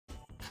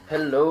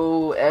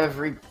Hello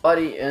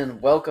everybody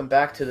and welcome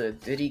back to the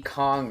Diddy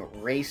Kong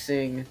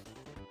Racing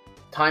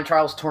Time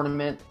Trials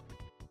Tournament.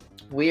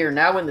 We are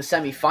now in the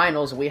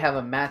semifinals. We have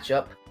a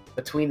matchup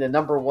between the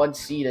number 1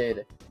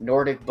 seeded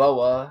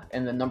NordicBoa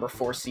and the number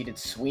 4 seeded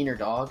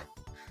Sweenerdog.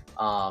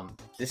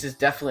 This is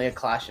definitely a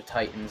clash of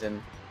titans, and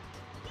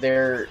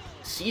they're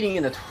seeding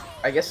in the,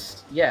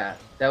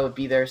 that would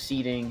be their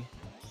seeding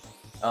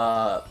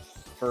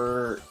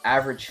for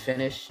average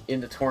finish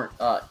in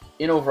the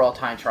in overall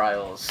time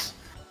trials.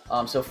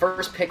 So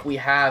first pick we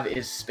have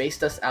is Space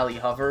Dust Alley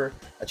Hover,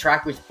 a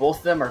track which both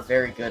of them are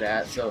very good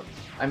at, so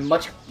I'm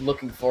much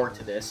looking forward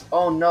to this.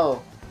 Oh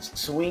no,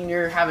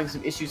 Sweener having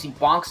some issues. He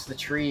bonks the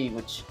tree,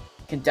 which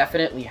can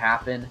definitely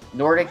happen.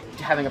 Nordic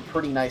having a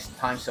pretty nice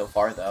time so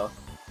far though.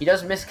 He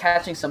does miss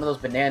catching some of those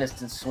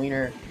bananas, and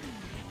Sweener,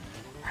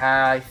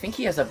 I think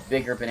he has a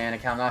bigger banana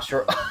count, I'm not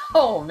sure.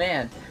 Oh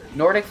man,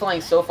 Nordic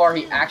flying so far,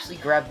 he actually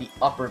grabbed the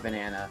upper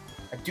banana.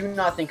 I do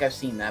not think I've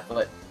seen that,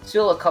 but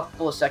still a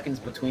couple of seconds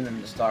between them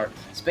to start.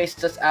 Space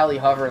Dust Alley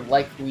Hover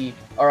likely,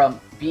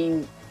 or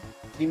being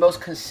the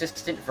most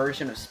consistent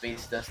version of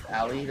Space Dust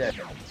Alley that,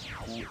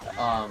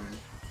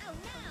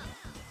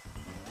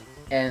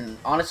 and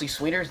honestly,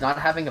 Sweener's not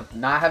having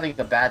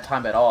a bad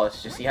time at all.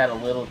 It's just he had a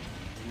little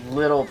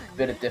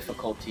bit of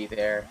difficulty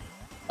there.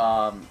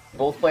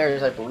 Both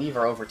players, I believe,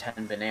 are over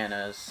 10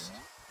 bananas.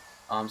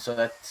 So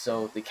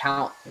the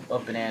count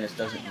of bananas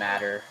doesn't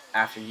matter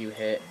after you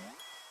hit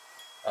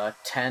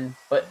 10,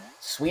 but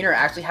Sweener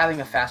actually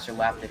having a faster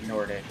lap than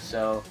Nordic,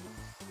 so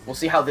we'll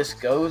see how this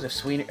goes. If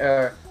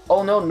Sweener,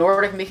 oh no,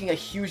 Nordic making a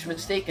huge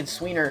mistake, and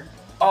Sweener,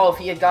 oh, if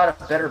he had got a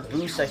better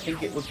boost, I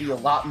think it would be a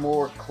lot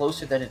more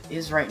closer than it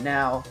is right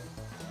now.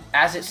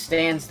 As it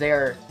stands,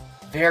 they're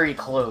very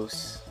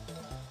close.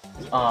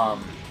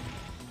 Oh,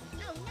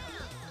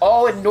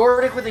 and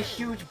Nordic with a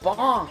huge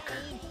bonk.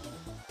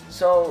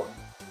 So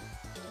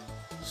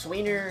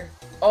Sweener,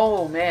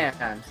 oh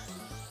man.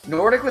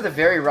 Nordic with a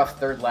very rough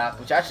third lap,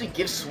 which actually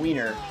gives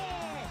Sweener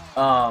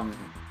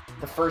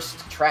the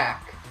first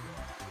track,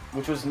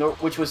 which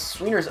was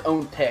Sweener's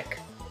own pick.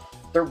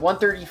 They're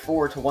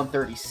 134 to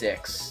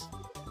 136.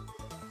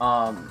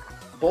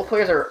 Both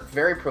players are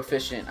very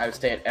proficient, I would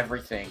say, at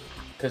everything,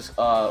 because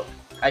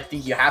I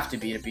think you have to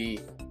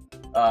be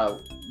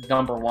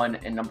number 1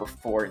 and number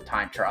 4 in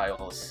time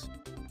trials.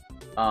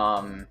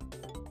 And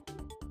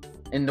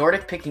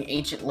Nordic picking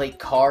Ancient Lake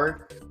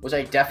Car, which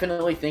I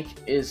definitely think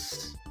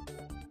is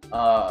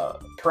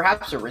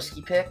perhaps a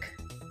risky pick,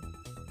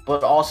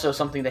 but also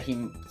something that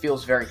he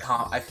feels very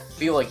I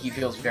feel like he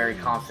feels very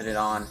confident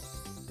on.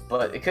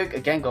 But it could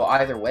again go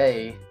either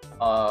way.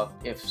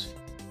 If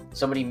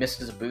somebody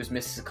misses a boost,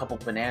 misses a couple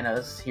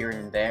bananas here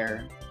and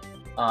there.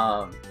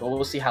 But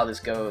we'll see how this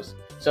goes.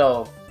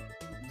 So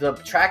the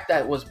track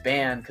that was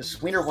banned, because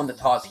Sweener won the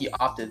toss, he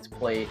opted to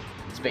play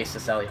Space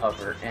Dust Alley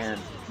Hover,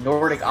 and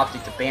Nordic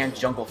opted to ban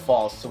Jungle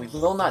Falls, so we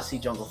will not see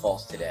Jungle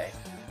Falls today.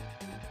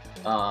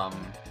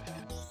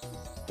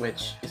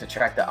 Which is a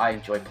track that I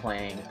enjoy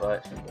playing,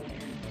 but...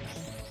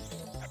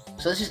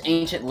 So this is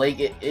Ancient Lake.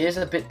 It is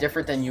a bit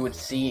different than you would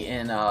see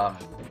in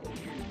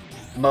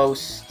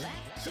most,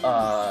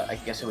 I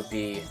guess it would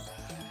be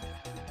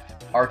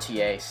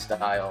RTA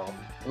style.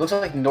 It looks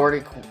like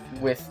Nordic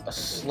with a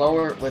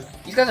slower,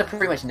 these guys are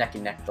pretty much neck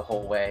and neck the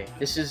whole way.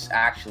 This is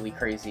actually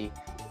crazy.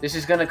 This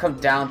is gonna come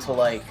down to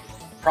like,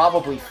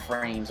 probably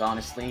frames,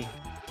 honestly.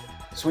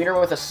 Sweener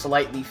with a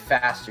slightly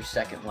faster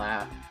second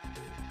lap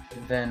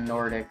than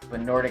Nordic,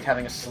 but Nordic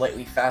having a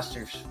slightly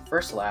faster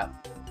first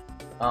lap.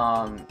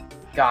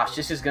 Gosh,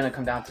 this is gonna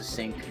come down to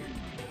sync.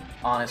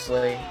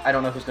 Honestly, I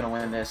don't know who's gonna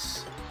win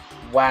this.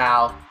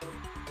 Wow,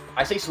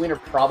 I say Sweener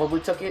probably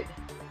took it.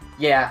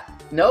 Yeah,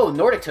 no,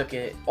 Nordic took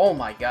it. Oh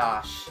my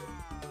gosh,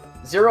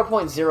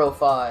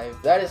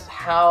 0.05. That is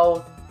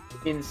how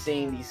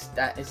insane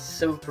that is.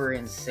 Super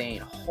insane.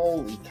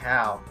 Holy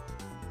cow!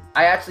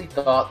 I actually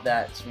thought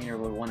that Sweener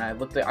would win.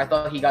 I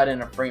thought he got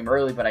in a frame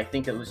early, but I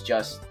think it was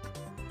just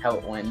how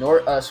it went.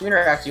 Sweener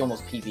actually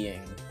almost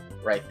PBing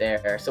right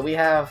there. So we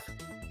have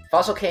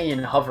Fossil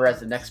Canyon Hover as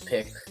the next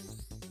pick.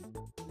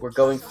 We're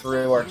going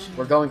through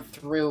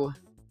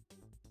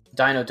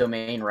Dino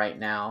Domain right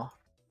now.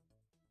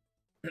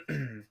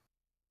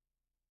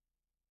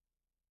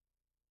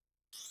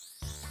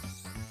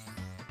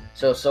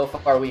 So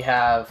far we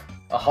have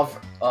a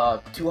hover,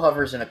 2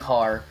 hovers and a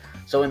car.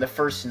 So in the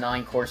first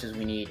 9 courses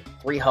we need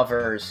 3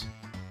 hovers,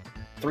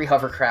 3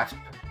 hovercraft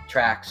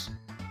tracks,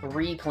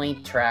 3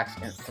 plane tracks,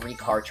 and 3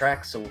 car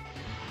tracks, so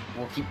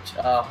we'll keep,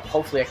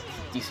 hopefully I can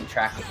keep a decent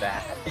track of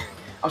that.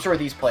 I'm sure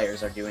these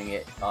players are doing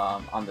it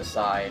on the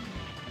side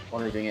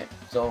while they're doing it.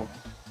 So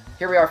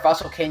here we are,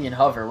 Fossil Canyon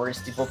Hover. We're going to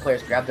see both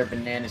players grab their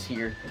bananas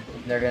here,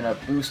 and they're going to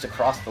boost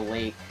across the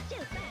lake.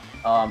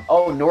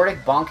 Oh,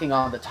 Nordic bonking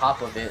on the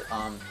top of it.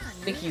 I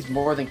think he's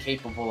more than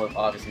capable of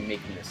obviously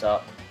making this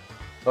up.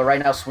 But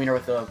right now, Sweener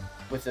with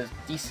a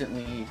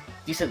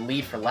decent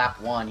lead for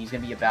lap 1. He's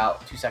going to be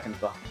about 2 seconds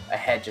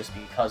ahead just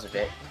because of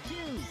it.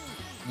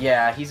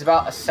 Yeah, he's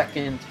about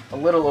a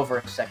little over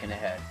a second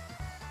ahead.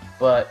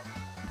 But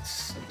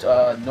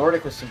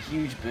Nordic with some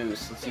huge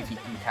boosts. Let's see if he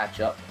can catch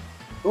up.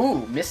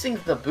 Ooh, missing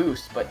the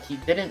boost, but he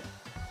didn't.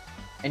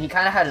 And he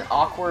kind of had an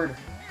awkward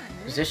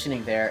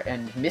positioning there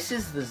and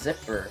misses the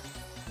zipper.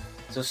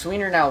 So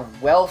Sweener now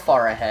well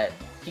far ahead.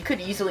 He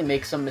could easily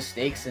make some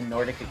mistakes and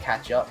Nordic could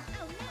catch up.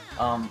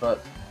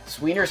 But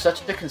Sweener is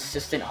such a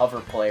consistent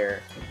hover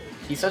player.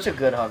 He's such a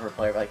good hover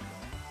player. Like,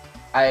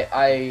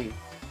 I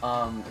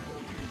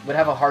would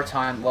have a hard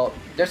time. Well,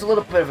 there's a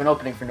little bit of an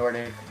opening for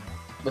Nordic.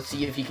 Let's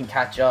see if he can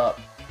catch up.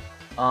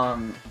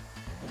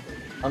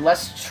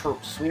 Unless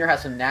Sweener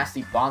has some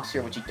nasty bonks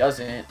here, which he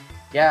doesn't.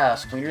 Yeah,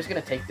 Sweener's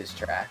going to take this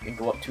track and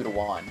go up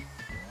 2-1.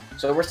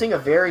 So we're seeing a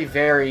very,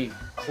 very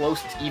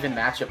close to even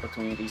matchup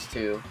between these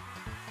two.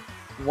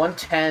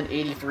 110,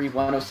 83,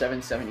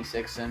 107,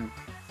 76, and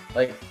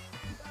like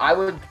I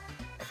would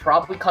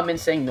probably come in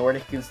saying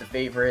Nordic is the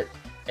favorite,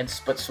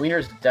 but Sweener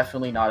is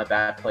definitely not a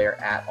bad player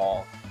at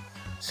all.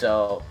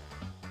 So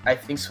I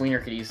think Sweener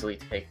could easily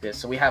take this.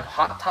 So we have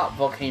Hot Top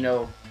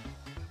Volcano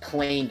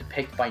Plane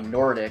picked by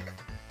Nordic.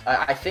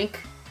 I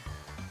think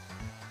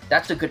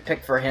that's a good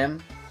pick for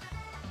him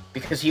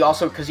because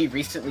he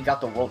recently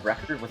got the world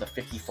record with a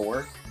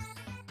 54.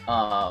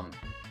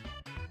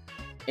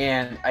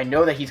 And I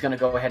know that he's going to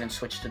go ahead and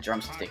switch to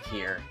drumstick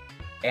here.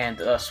 And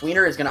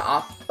Sweener is going to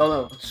opt...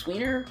 Oh, no.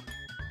 Sweener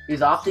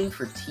is opting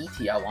for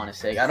TT, I want to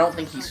say. I don't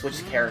think he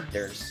switched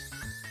characters.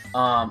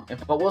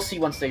 But we'll see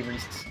once we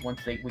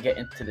get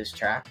into this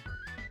track.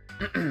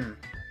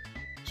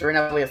 So right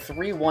now we have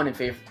 3-1 in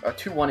favor... Or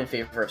 2-1 in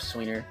favor of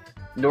Sweener.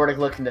 Nordic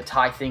looking to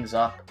tie things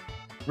up.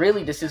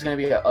 Really, this is going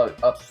to be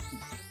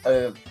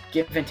a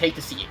give and take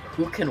to see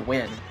who can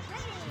win.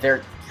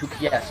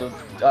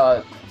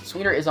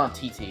 Sweener is on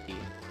TT.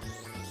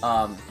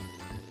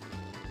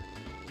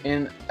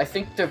 And I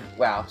think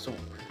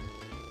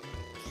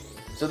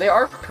so they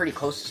are pretty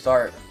close to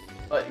start,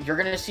 but you're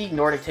gonna see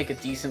Nordic take a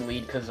decent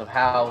lead because of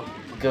how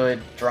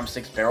good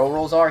Drumstick's barrel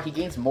rolls are. He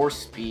gains more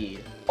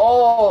speed.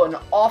 Oh, an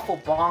awful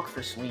bonk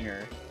for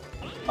Sweener.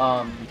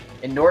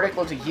 And Nordic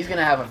looks like he's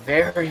gonna have a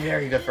very,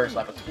 very good first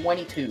lap, a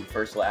 22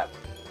 first lap,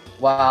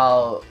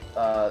 while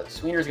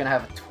Sweener's gonna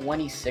have a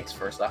 26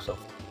 first lap. So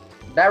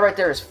that right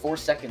there is 4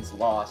 seconds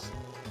lost.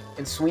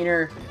 And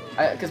Sweener,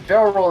 because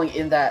barrel rolling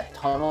in that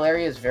tunnel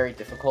area is very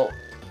difficult,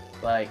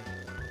 like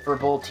for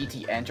both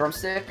TT and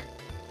Drumstick.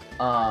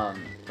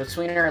 But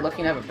Sweener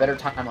looking to have a better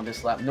time on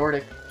this lap.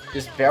 Nordic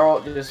just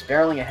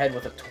barreling ahead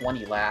with a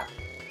 20 lap.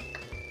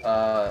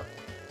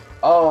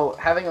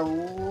 Having a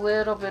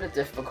little bit of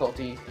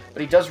difficulty,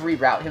 but he does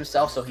reroute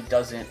himself, so he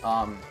doesn't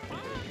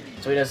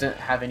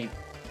have any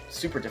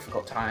super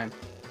difficult time.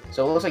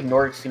 So it looks like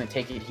Nordic's gonna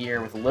take it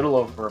here with a little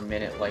over a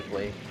minute,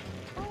 likely.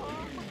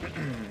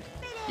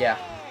 Yeah,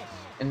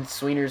 and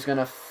Sweener's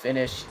gonna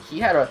finish. He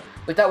had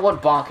that one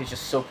bonk is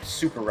just so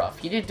super rough.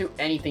 He didn't do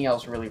anything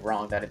else really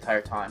wrong that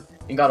entire time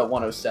and got a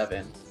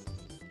 107.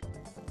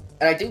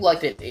 And I do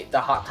like the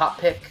Hot Top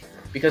pick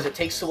because it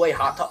takes away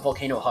Hot Top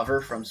Volcano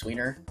Hover from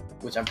Sweener,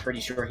 which I'm pretty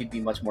sure he'd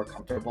be much more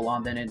comfortable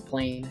on than in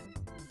Plane.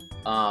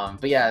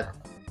 But yeah,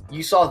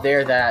 you saw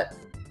there that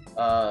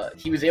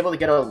he was able to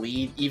get a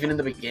lead even in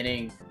the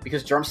beginning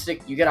because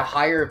Drumstick, you get a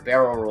higher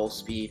barrel roll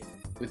speed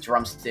with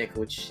Drumstick,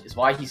 which is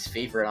why he's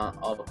favorite on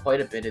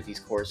quite a bit of these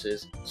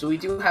courses. So we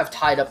do have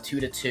tied up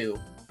 2-2.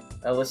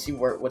 Let's see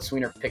what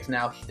Sweener picks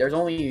now. There's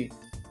only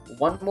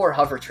one more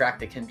hover track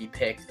that can be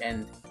picked,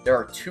 and there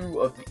are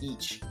 2 of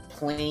each,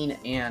 plane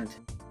and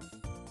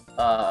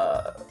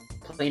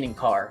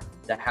car,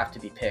 that have to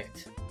be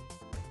picked.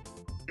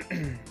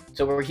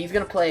 So where he's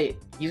gonna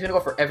go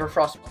for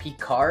Everfrost Peak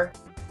Car.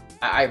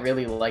 I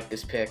really like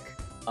this pick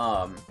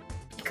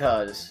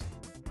because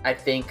I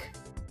think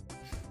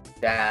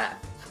that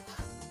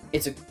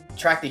it's a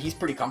track that he's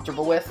pretty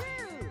comfortable with,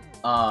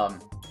 but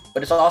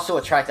it's also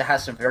a track that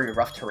has some very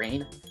rough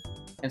terrain,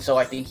 and so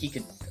I think he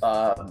could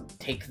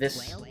take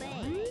this,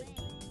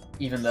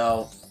 even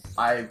though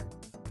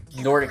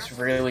Nordic's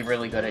really,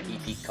 really good at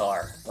EP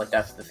car. Like,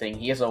 that's the thing.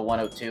 He has a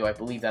 102. I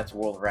believe that's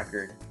world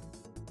record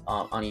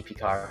on EP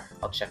car.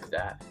 I'll check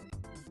that.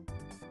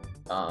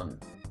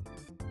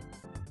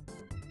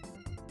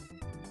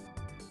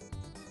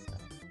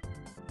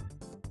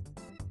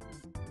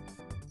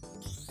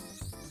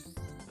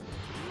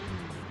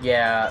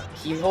 Yeah,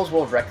 he holds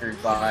world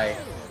record by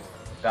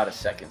about a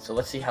second. So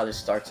let's see how this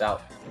starts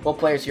out. Both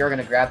players here are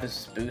going to grab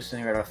this boost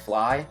and they're going to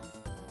fly.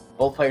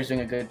 Both players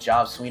doing a good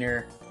job.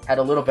 Sweener had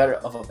a little better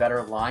of a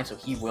better line, so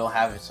he will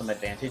have some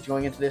advantage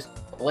going into this.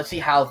 But let's see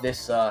how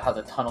this how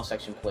the tunnel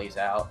section plays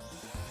out.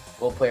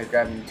 Both players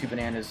grabbing 2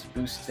 bananas,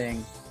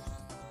 boosting.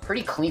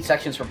 Pretty clean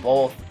sections for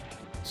both.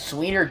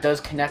 Sweener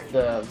does connect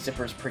the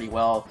zippers pretty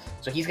well,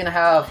 so he's going to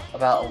have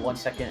about a 1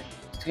 second.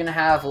 He's going to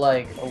have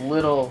like a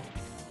little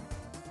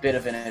bit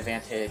of an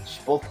advantage.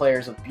 Both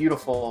players with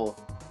beautiful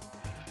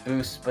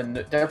boosts,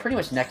 but they're pretty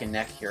much neck and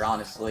neck here,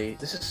 honestly.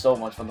 This is so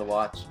much fun to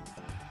watch.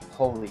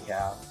 Holy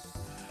cow.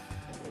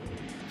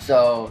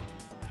 So,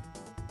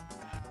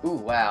 ooh,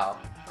 wow.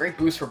 Great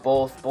boost for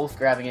both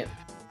grabbing it.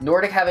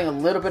 Nordic having a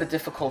little bit of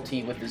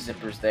difficulty with the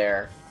zippers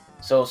there.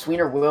 So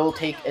Sweener will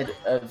take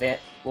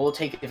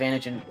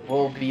advantage and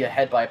will be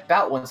ahead by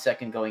about 1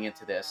 second going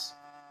into this.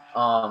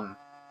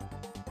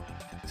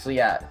 So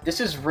yeah, this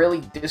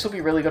will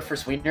be really good for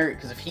Sweener,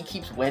 because if he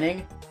keeps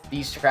winning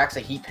these tracks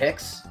that he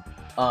picks,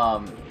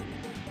 I'm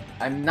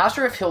not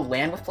sure if he'll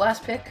land with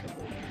last pick,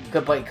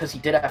 because he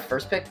did have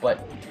first pick.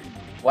 But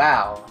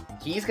wow,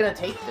 he's gonna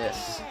take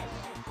this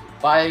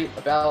by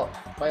about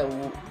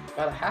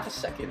a half a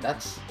second.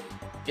 That's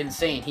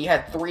insane. He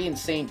had 3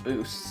 insane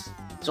boosts.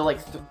 So like,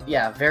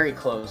 yeah, very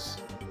close,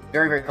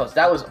 very, very close.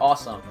 That was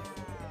awesome.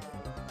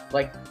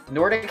 Like,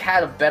 Nordic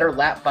had a better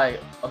lap by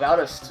about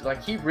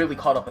he really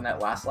caught up in that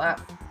last lap,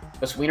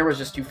 but Sweener was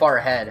just too far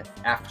ahead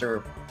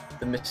after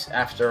the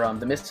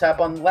mishap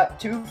on lap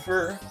 2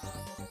 for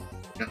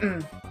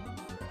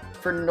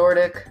for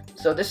Nordic.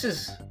 So this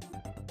is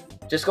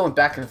just going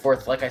back and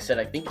forth. Like I said,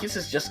 I think this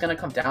is just gonna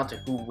come down to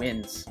who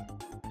wins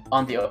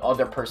on the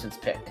other person's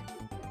pick.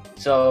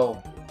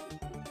 So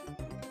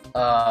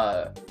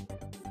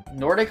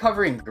Nordic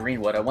hovering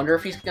Greenwood. I wonder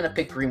if he's gonna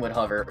pick Greenwood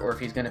hover, or if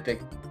he's gonna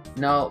pick...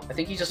 No, I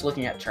think he's just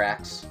looking at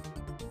tracks.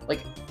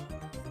 Like,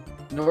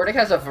 Nordic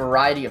has a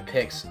variety of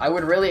picks. I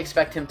would really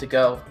expect him to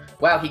go...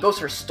 Wow, he goes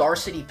for Star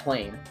City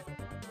Plane.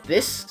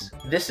 This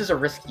is a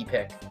risky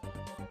pick.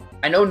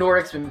 I know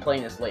Nordic's been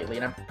playing this lately,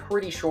 and I'm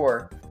pretty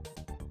sure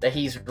that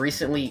he's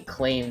recently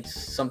claimed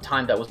some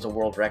time that was a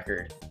world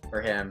record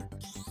for him.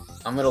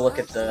 I'm gonna look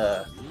at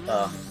the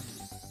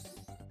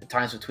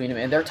times between them,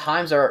 and their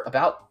times are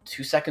about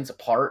 2 seconds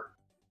apart.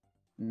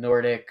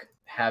 Nordic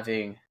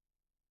having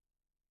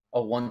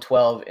a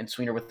 112 and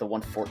Sweener with the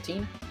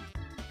 114.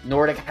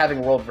 Nordic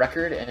having world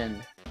record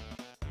and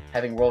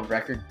having world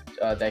record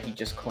that he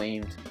just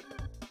claimed,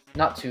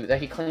 that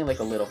he claimed like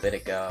a little bit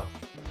ago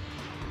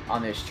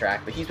on this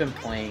track, but he's been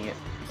playing it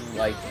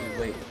like,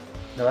 wait,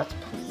 no,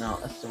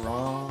 that's the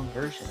wrong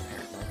version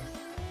apparently.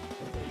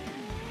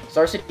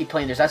 Star City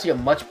Plane, there's actually a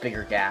much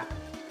bigger gap.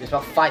 There's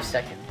about 5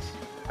 seconds.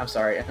 I'm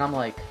sorry, and I'm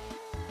like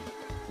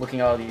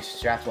looking at all these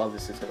strats while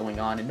this is going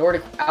on, and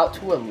Nordic out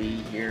to a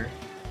lead here.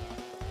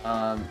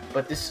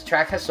 But this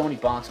track has so many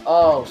bonks.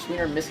 Oh,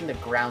 Sweener missing the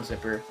ground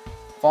zipper,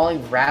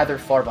 falling rather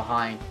far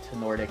behind to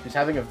Nordic, who's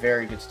having a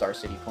very good Star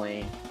City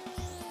Plane.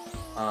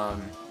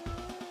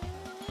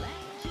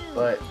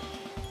 But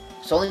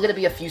it's only going to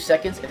be a few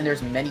seconds, and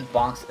there's many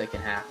bonks that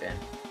can happen.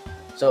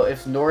 So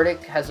if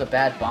Nordic has a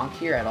bad bonk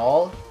here at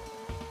all,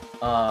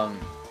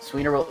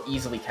 Sweener will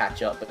easily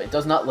catch up, but it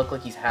does not look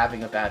like he's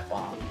having a bad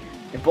bonk.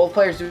 And both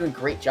players doing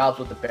great jobs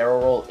with the barrel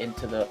roll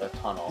into the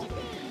tunnel.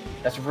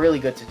 That's really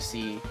good to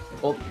see.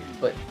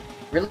 But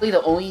really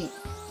the only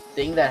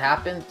thing that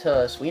happened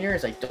to Sweener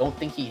is I don't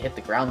think he hit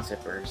the ground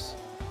zippers.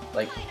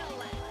 Like,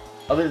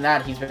 other than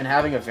that, he's been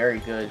having a very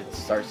good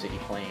Star City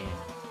Plane.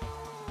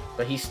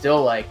 But he's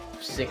still like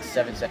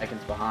 6-7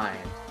 seconds behind.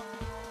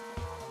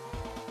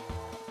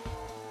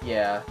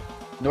 Yeah,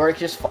 Nordic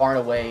just far and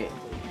away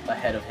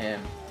ahead of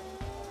him.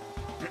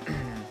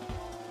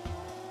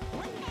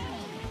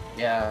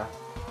 Yeah,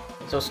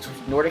 so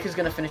Nordic is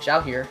gonna finish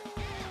out here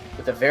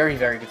with a very,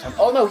 very good time.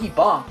 Oh no, he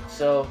bonked.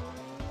 So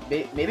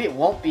maybe it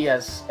won't be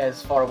as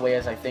far away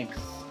as I think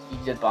he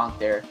did bonk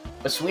there.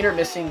 But Sweener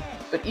missing.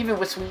 But even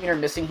with Sweener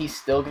missing, he's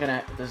still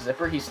gonna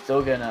he's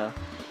still gonna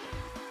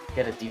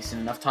get a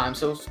decent enough time.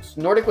 So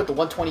Nordic with the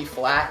 120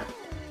 flat,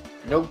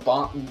 no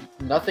bonk,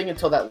 nothing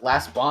until that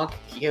last bonk.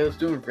 He was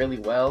doing really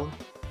well.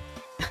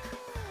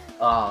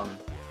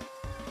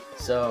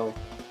 So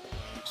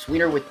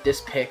Sweener with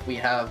this pick, we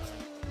have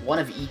one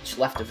of each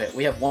left of it.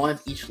 We have one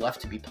of each left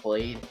to be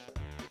played.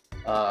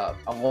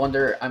 I'm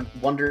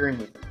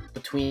wondering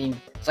between,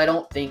 because I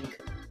don't think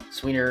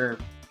Sweener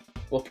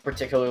will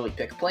particularly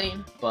pick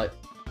plane, but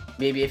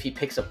maybe if he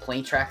picks a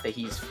plane track that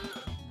he's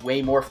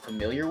way more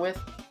familiar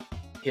with,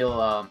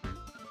 he'll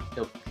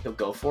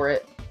go for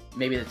it.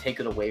 Maybe to take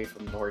it away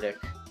from Nordic.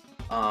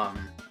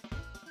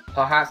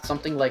 Perhaps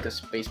something like a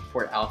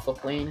Spaceport Alpha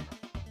plane.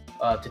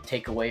 To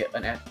take away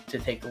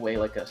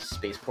like a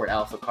Spaceport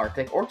Alpha car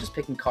pick, or just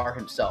picking car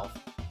himself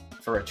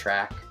for a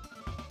track.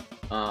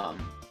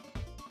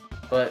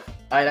 But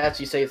I'd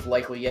actually say it's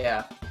likely,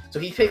 yeah. So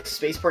he picked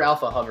Spaceport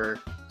Alpha hover.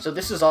 So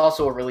this is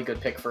also a really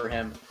good pick for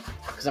him,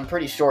 because I'm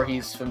pretty sure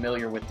he's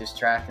familiar with this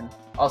track, and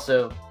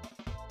also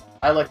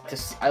I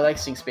like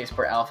seeing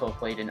Spaceport Alpha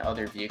played in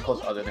other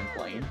vehicles other than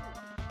plane.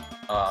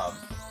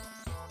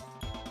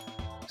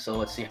 So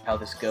let's see how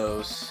this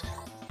goes.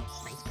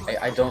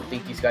 I don't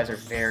think these guys are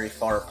very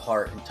far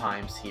apart in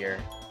times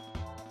here.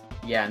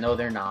 Yeah, no,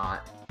 they're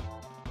not.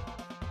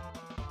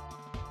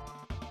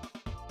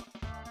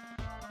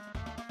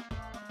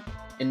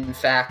 In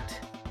fact,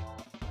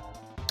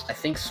 I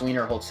think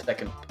Sweener holds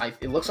second.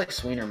 It looks like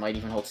Sweener might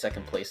even hold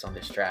second place on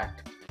this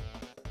track.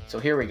 So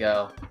here we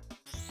go.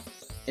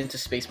 Into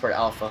Spaceport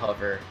Alpha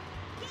hover.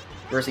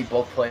 Versus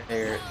both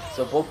players.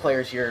 So both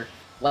players here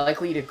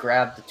likely to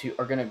grab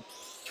are gonna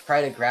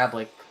try to grab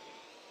like.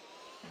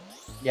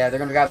 Yeah, they're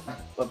gonna grab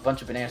a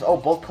bunch of bananas. Oh,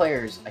 both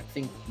players, I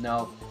think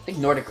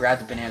Nordic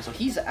grabbed the banana, so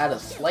he's at a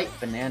slight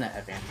banana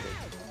advantage.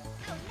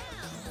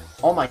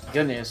 Oh my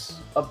goodness,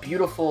 a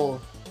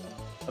beautiful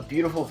a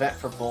beautiful vent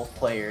for both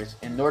players,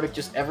 and Nordic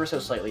just ever so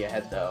slightly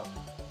ahead though.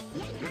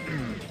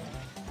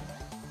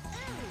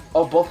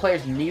 Oh, both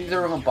players,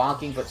 neither of them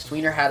bonking, but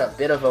Sweener had a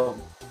bit of a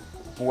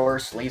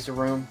worse laser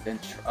room than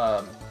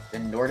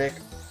Nordic.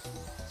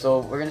 So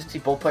we're gonna see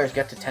both players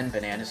get to 10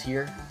 bananas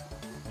here.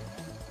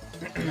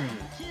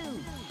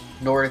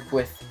 Nordic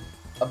with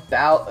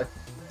about a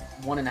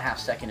 1.5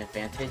 second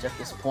advantage at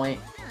this point.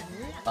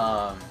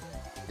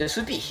 This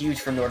would be huge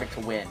for Nordic to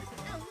win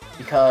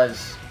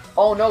because,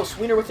 oh no,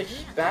 Sweener with a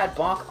bad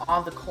bonk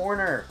on the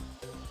corner.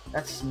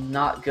 That's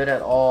not good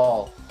at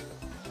all.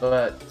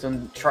 But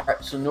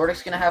so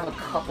Nordic's gonna have a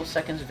couple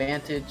seconds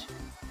advantage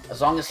as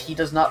long as he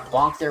does not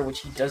bonk there, which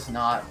he does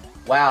not.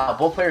 Wow,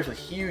 both players with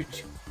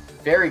huge,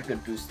 very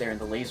good boost there in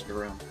the laser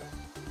room.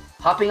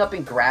 Hopping up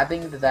and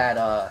grabbing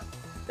that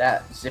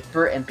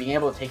zipper and being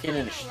able to take it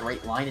in a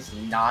straight line is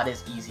not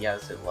as easy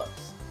as it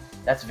looks.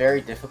 That's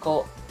very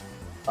difficult.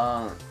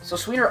 So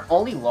Sweener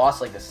only lost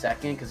like a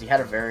second because he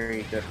had a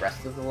very good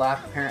rest of the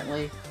lap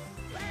apparently.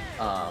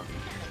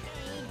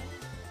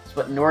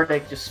 But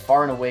Nordic just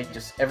far and away,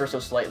 just ever so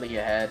slightly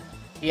ahead.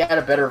 He had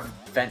a better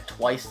vent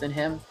twice than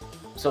him.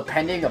 So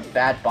pending a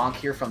bad bonk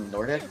here from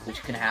Nordic,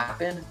 which can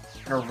happen,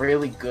 and a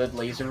really good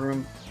laser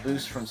room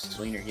boost from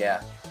Sweener,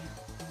 yeah.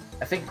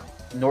 I think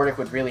Nordic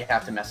would really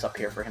have to mess up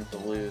here for him to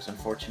lose,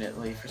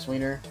 unfortunately, for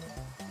Sweener.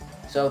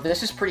 So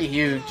this is pretty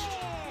huge.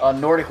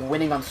 Nordic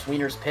winning on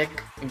Sweener's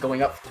pick and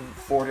going up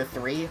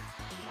 4-3.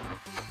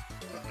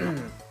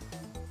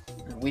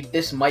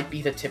 This might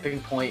be the tipping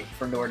point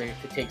for Nordic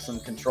to take some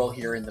control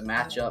here in the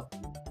matchup.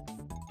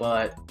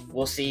 But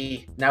we'll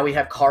see. Now we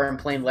have car and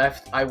plane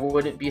left. I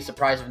wouldn't be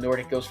surprised if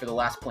Nordic goes for the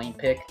last plane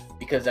pick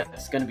because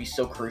that's going to be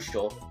so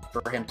crucial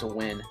for him to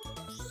win.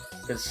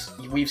 Because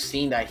we've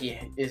seen that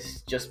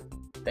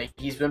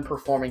he's been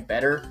performing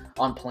better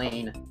on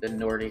plane than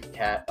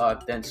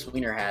than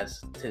Sweener has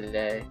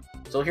today.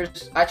 So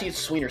it's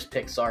Sweener's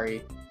pick,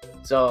 sorry.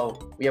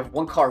 So we have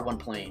one car, one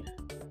plane.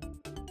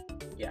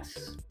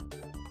 Yes.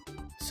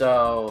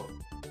 So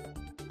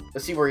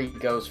let's see where he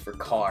goes for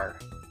car.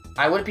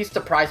 I wouldn't be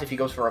surprised if he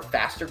goes for a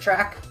faster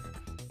track.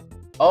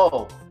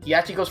 Oh, he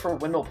actually goes for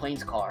Windmill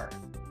Plains car.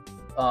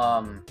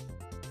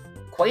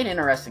 Quite an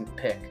interesting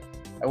pick.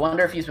 I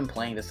wonder if he's been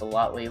playing this a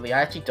lot lately.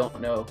 I actually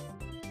don't know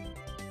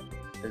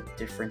the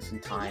difference in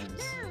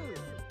times.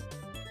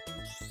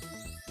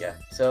 Yeah,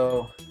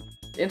 so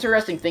the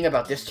interesting thing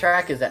about this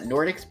track is that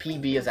Nordic's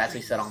PB is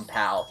actually set on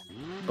PAL,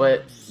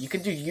 but you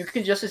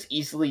can just as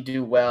easily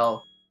do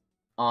well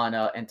on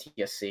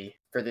NTSC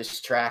for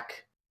this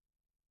track.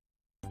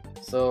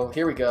 So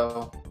here we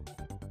go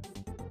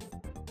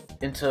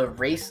into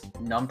race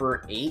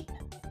number 8.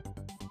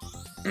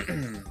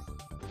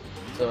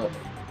 So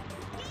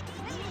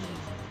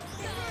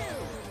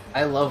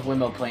I love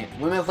Windmill Plains.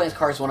 Windmill Plains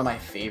car is one of my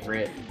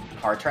favorite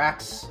car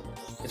tracks.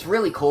 It's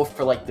really cool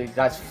for like the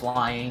guys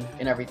flying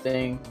and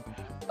everything.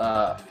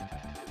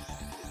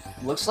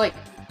 Looks like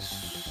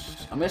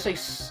I'm gonna say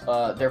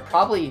they're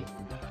probably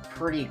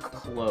pretty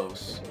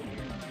close.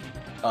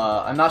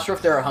 I'm not sure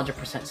if they're 100%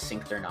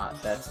 synced or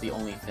not. That's the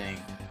only thing.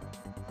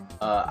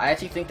 I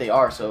actually think they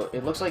are, so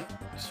it looks like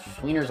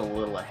Sweener's a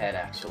little ahead,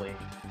 actually.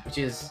 Which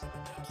is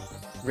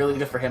really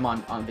good for him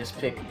on this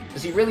pick.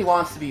 Because he really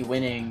wants to be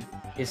winning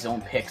his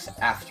own picks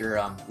after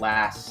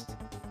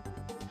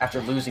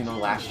losing the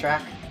last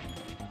track.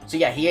 So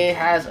yeah, he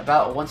has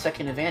about a 1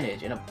 second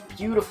advantage and a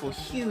beautiful,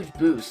 huge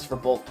boost for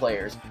both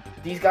players.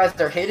 These guys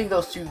are hitting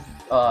those two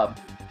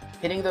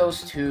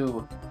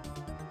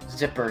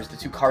zippers, the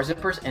two car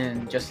zippers,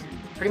 and just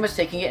pretty much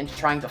taking it and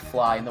trying to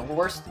fly. And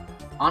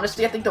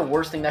honestly, I think the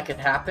worst thing that could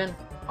happen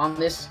on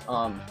this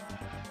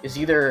is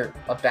either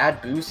a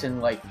bad boost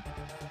and like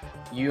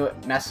you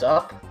mess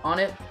up on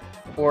it,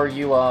 or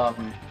you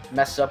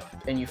mess up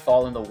and you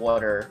fall in the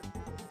water.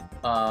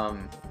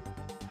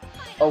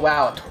 Oh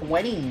wow,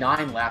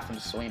 29 lap from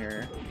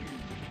Sweener.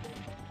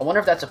 I wonder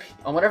if that's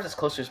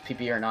close to his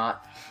PB or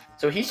not.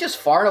 So he's just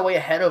far and away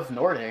ahead of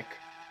Nordic.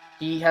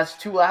 He has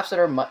 2 laps that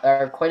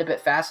are quite a bit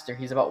faster.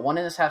 He's about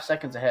 1.5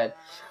 seconds ahead.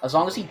 As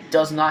long as he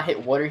does not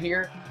hit water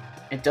here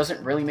and doesn't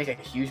really make a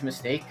huge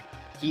mistake,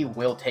 he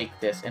will take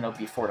this and it'll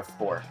be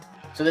 4-4.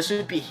 So this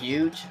would be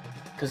huge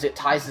because it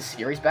ties the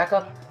series back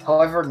up.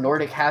 However,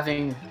 Nordic I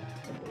think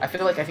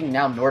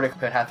now Nordic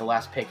could have the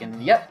last pick,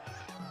 and yep.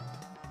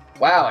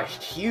 Wow, a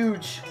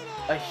huge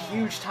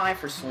time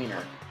for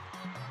Sweener.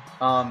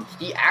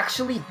 He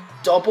actually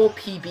double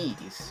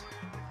PBs.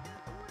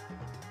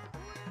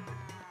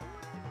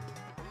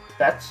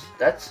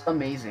 That's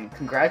amazing.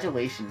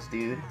 Congratulations,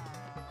 dude.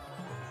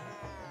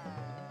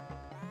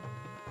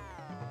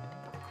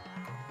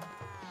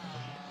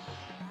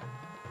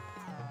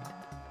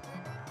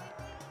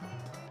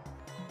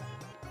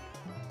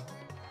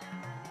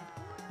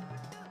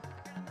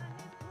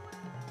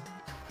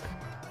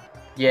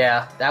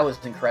 Yeah, that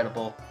was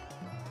incredible.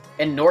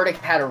 And Nordic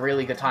had a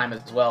really good time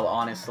as well,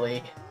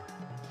 honestly.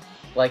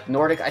 Like,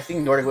 I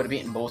think Nordic would have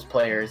beaten most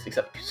players,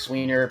 except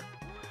Sweener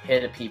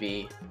hit a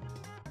PB.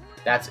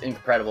 That's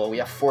incredible. We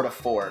have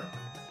 4-4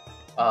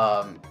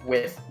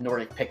 with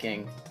Nordic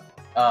picking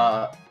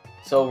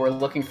So we're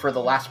looking for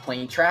the last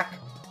plane track.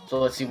 So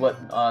let's see what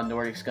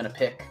Nordic's gonna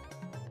pick.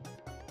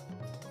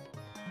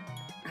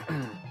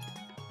 I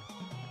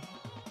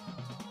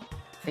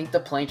think the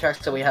plane tracks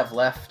that we have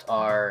left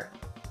are...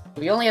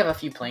 We only have a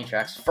few plane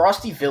tracks.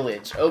 Frosty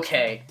Village.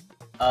 Okay.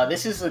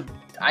 This is a...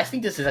 I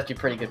think this is actually a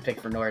pretty good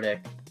pick for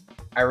Nordic.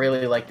 I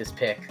really like this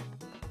pick.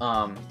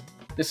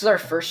 This is our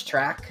first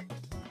track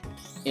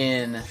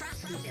in...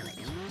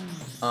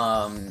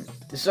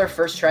 this is our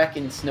first track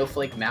in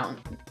Snowflake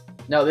Mountain.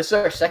 No, this is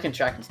our second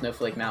track in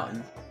Snowflake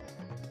Mountain.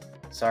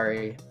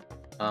 Sorry.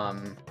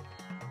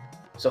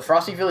 So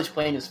Frosty Village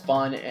Plane is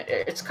fun.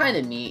 It's kind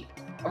of neat.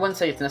 I wouldn't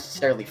say it's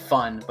necessarily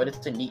fun, but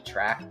it's a neat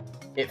track.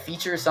 It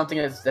features something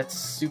that's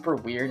super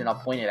weird, and I'll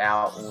point it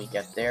out when we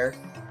get there.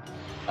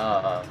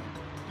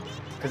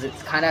 Because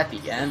it's kind of at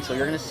the end, so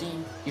you're going to see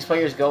these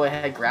players go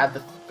ahead, grab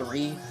the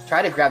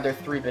try to grab their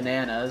 3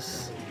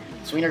 bananas.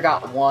 Sweener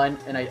got 1,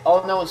 and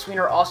oh no, and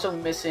Sweener also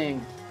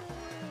missing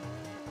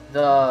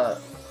the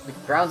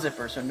ground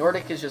zipper, so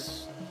Nordic is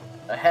just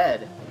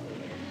ahead.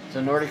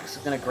 So Nordic's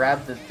gonna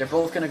grab they're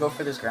both gonna go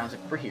for this ground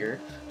zipper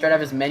here. Try to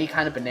have as many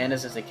kind of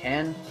bananas as they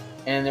can,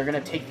 and they're gonna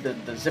take the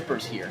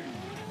zippers here.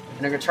 And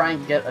they're gonna try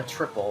and get a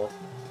triple,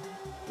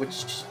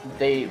 which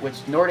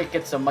Nordic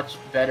gets a much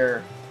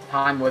better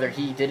time, whether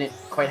he didn't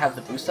quite have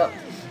the boost up.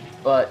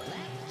 But,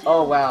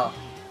 oh wow.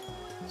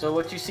 So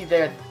what you see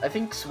there, I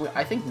think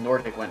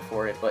Nordic went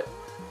for it, but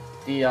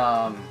the,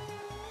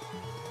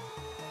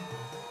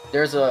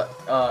 there's a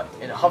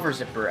hover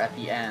zipper at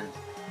the end,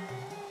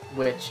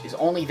 which is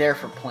only there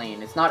for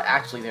plane. It's not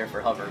actually there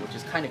for hover, which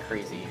is kind of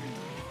crazy.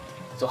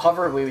 So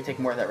hover, we would take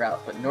more of that route,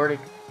 but Nordic,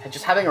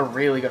 just having a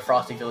really good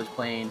Frosty Village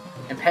plane,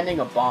 and pending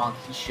a bonk,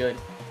 I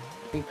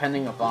think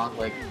pending a bonk,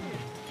 like,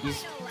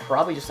 he's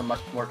probably just a much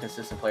more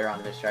consistent player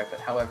on this track, but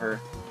however,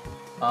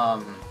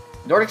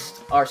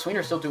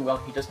 Sweener's still doing well.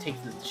 He does take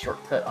the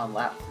shortcut on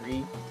lap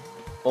 3.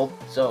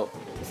 So,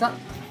 it's not,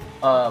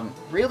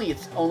 really,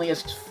 it's only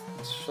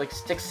like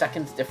 6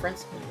 seconds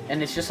difference,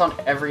 and it's just on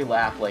every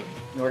lap, like,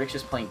 Nordic's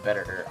just playing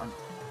better.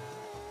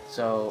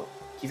 So,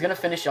 he's gonna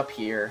finish up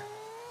here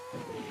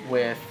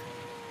with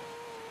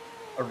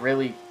a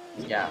really,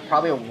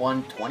 probably a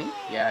 120?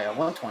 Yeah,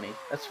 120.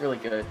 That's really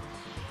good.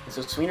 And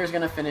so Sweener's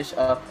gonna finish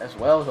up as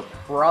well. He'll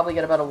probably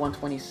get about a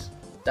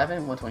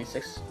 127,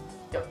 126.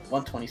 Yep,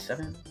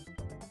 127.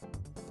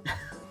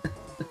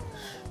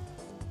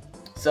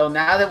 So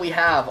now that we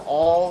have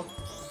all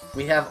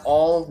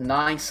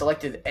 9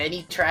 selected,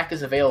 any track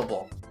is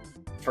available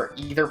for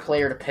either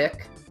player to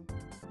pick.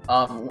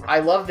 I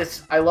love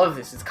this.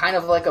 It's kind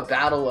of like a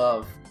battle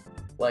of,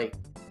 like,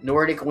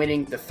 Nordic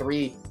winning the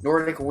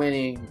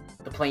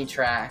plane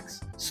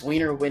tracks,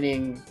 Sweener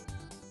winning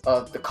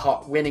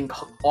winning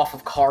off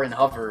of car and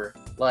hover,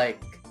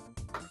 like,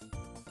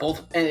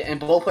 both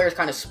players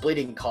kind of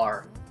splitting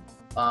car.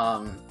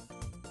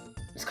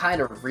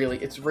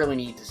 It's really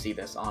neat to see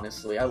this,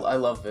 honestly. I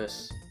love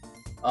this.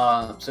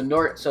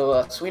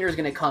 So Sweener's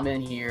gonna come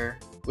in here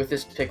with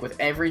this pick with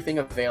everything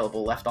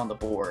available left on the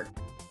board.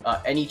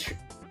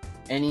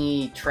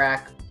 Any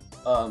track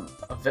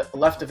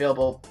left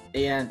available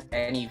and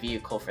any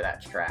vehicle for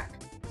that track.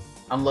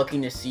 I'm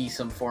looking to see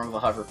some form of a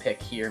hover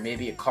pick here,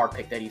 maybe a car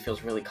pick that he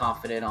feels really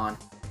confident on.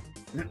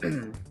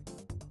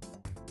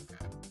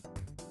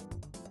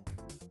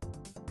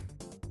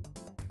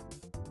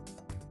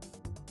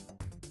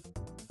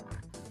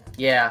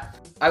 Yeah,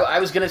 I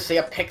was gonna say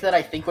a pick that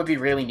I think would be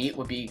really neat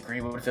would be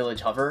Greenwood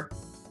Village Hover.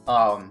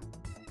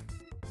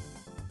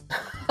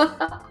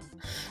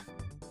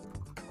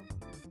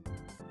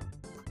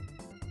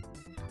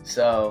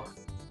 So,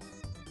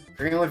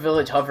 Greenwood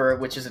Village Hover,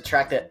 which is a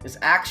track that is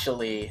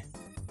actually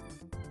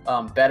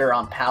better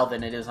on PAL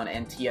than it is on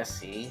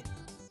NTSC.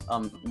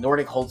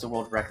 Nordic holds the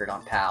world record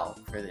on PAL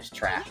for this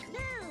track,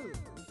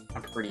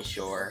 I'm pretty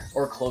sure,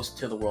 or close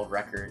to the world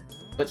record.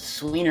 But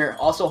Sweener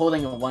also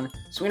holding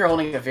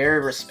a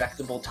very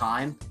respectable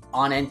time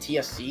on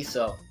NTSC,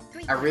 so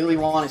I really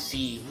want to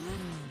see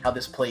how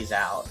this plays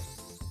out.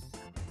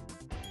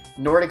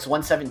 Nordic's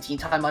 117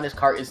 time on his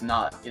car is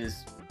not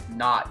his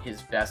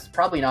best,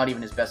 probably not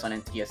even his best on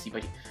NTSC,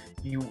 but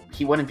he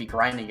wouldn't be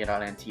grinding it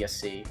on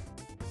NTSC.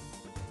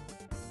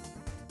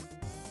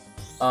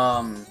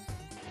 I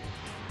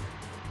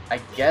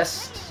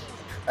guess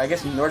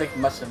Nordic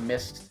must have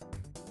missed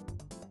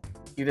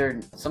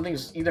either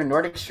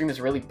Nordic's stream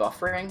is really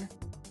buffering,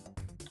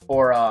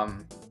 or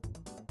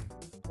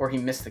he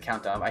missed the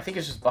countdown. I think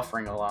it's just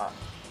buffering a lot.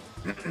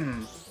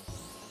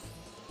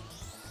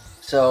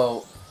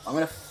 So I'm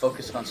gonna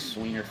focus on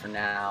Sweener for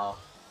now.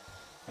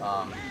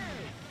 So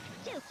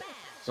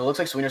it looks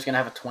like Sweener's gonna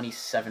have a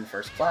 27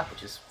 first clap,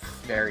 which is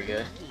very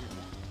good.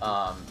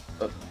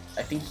 But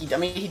I think he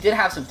did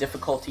have some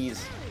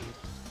difficulties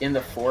in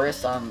the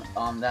forest on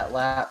that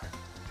lap.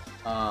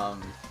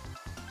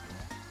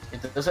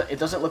 It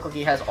doesn't look like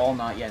he has all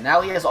 9. Yeah, now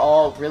he has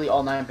all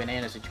 9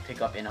 bananas that you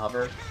pick up in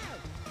hover.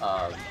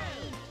 I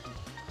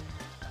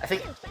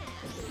think,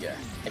 yeah,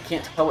 I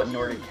can't tell what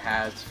Nordic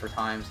has for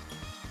times.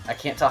 I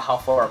can't tell how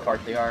far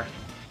apart they are.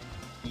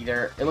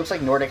 either. It looks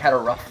like Nordic had a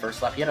rough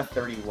first lap. He had a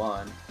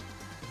 31.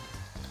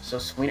 So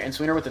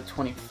Sweener with a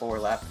 24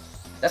 lap.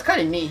 That's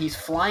kind of neat. He's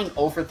flying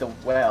over the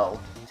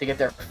well to get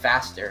there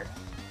faster.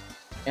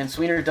 And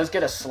Sweener does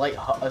get a slight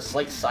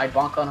side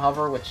bonk on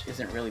hover, which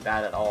isn't really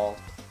bad at all.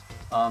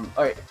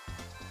 Alright.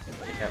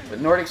 Yeah,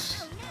 but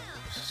Nordic's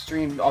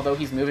stream, although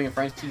he's moving in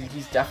frames,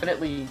 he's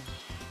definitely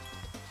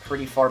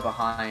pretty far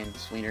behind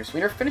Sweener.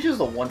 Sweener finishes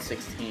the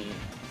 116.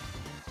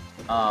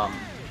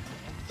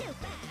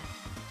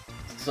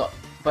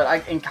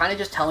 But in kind of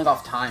just telling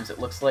off times, it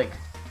looks like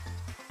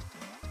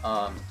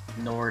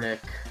Nordic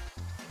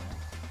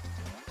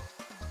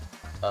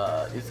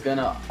is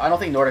gonna. I don't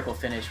think Nordic will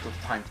finish with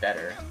time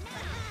better,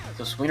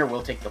 so Sweener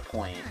will take the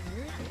point.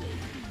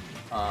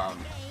 But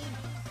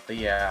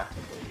yeah.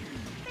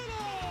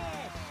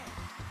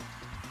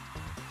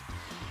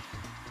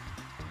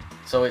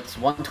 So it's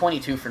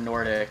 122 for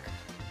Nordic.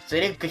 So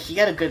he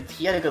had a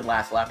good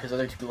last lap. His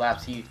other 2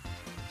 laps he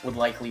would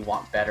likely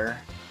want better.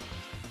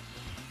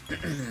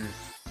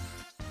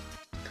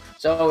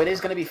 So it is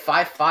going to be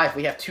 5-5.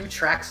 We have 2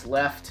 tracks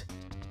left.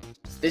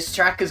 This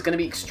track is going to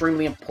be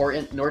extremely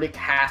important.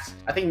 I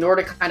think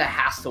Nordic kind of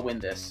has to win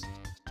this.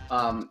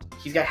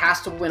 He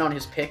has to win on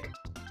his pick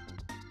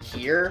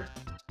here.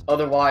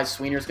 Otherwise,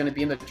 Sweener's going to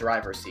be in the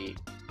driver's seat.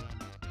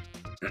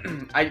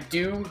 I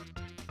do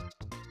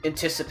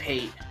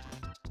anticipate.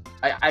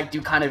 I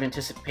do kind of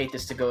anticipate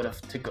this to go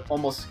to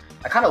almost.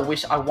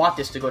 I want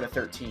this to go to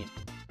 13.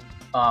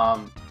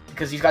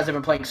 Because these guys have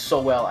been playing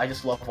so well. I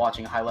just love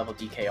watching high-level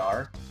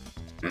DKR.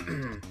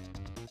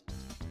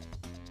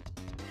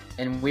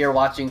 And we are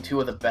watching 2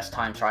 of the best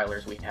time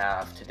trialers we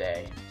have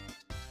today.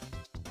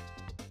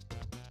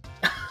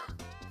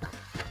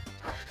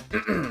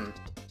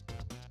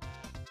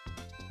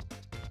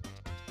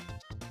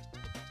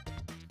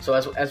 So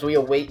as we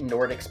await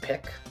Nordic's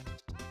pick,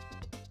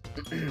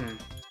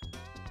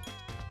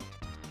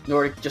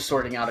 Nordic just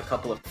sorting out a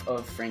couple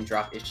of frame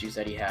drop issues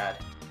that he had.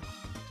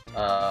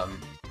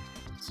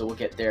 So we'll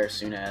get there as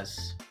soon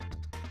as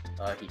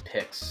he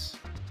picks.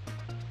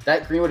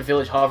 That Greenwood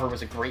Village hover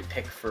was a great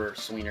pick for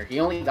Sweener.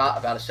 He only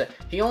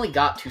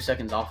got 2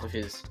 seconds off of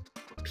his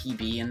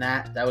PB in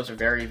that. That was a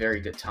very, very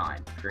good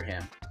time for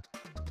him.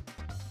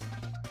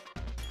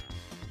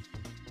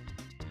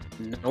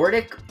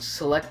 Nordic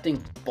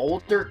selecting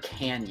Boulder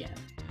Canyon.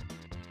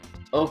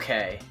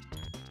 Okay.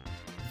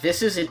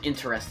 This is an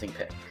interesting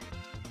pick.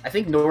 I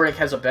think Nordic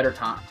has a better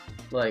time.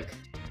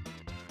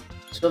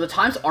 So the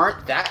times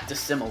aren't that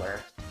dissimilar.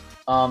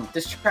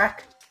 This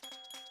track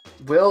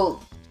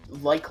will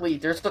likely,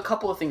 there's a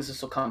couple of things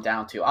this will come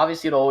down to.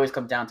 Obviously, it'll always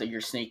come down to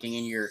your snaking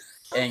and your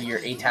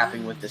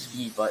A-tapping with the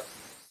speed, but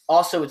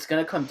also it's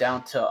gonna come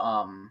down to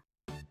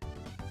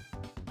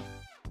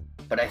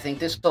but I think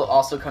this will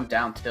also come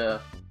down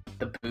to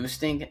the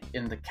boosting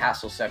in the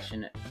castle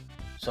section.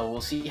 So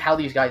we'll see how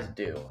these guys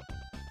do.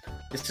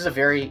 This is a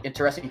very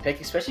interesting pick,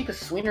 especially because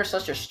Sweener's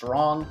such a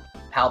strong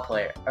PAL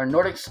player, or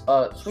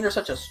Sweener's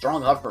such a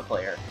strong hover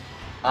player.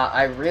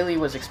 I really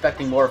was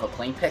expecting more of a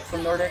plane pick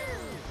from Nordic,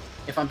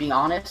 if I'm being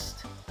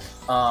honest.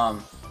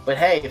 But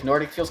hey, if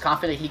Nordic feels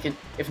confident he can...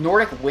 If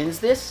Nordic wins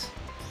this,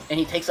 and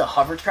he takes a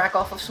hover track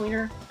off of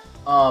Sweener,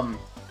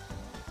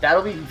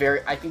 that'll be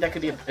very... I think that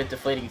could be a bit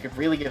deflating. It could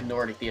really give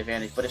Nordic the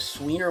advantage. But if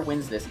Sweener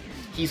wins this,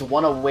 he's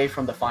 1 away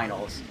from the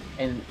finals.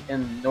 And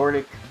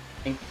Nordic...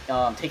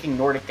 taking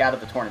Nordic out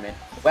of the tournament.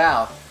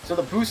 Wow, so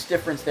the boost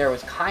difference there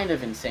was kind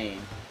of insane.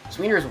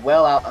 Sweener's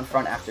well out in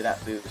front after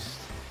that boost.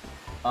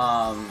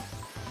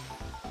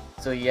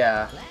 So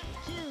yeah,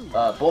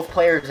 both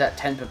players at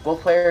 10.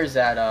 Both players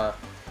at I'm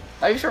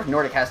not even sure if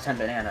Nordic has 10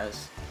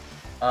 bananas.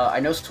 I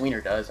know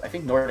Sweener does. I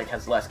think Nordic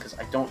has less because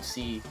I don't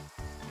see.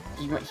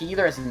 He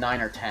either has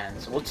 9 or 10.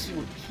 So let's see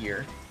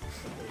here.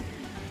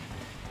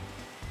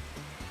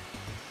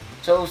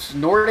 So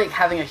Nordic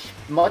having a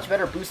much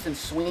better boost than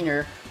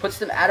Sweener puts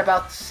them at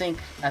about sync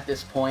at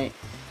this point.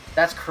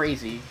 That's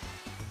crazy.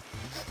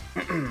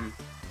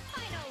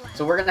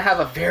 So we're gonna have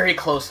a very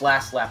close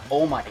last lap.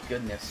 Oh my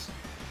goodness.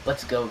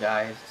 Let's go,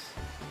 guys.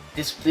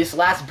 This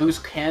last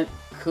boost could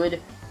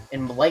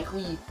and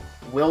likely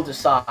will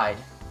decide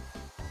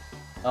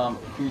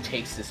who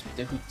takes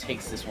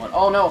this one.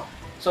 Oh no.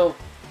 So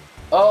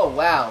oh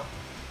wow.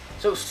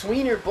 So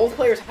Sweener, both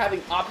players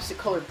having opposite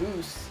color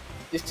boosts.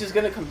 This is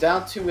gonna come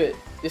down to it.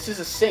 This is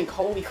a sync.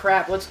 Holy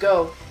crap, let's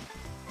go.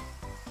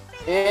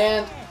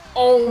 And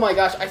oh my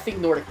gosh, I think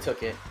Nordic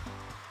took it.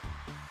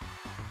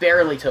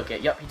 Barely took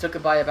it. Yep, he took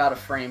it by about a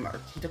frame, or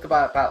he took it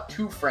by about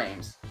 2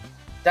 frames.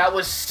 That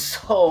was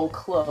so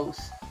close.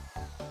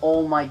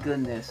 Oh my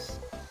goodness.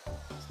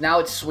 Now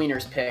it's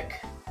Sweener's pick.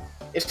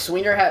 If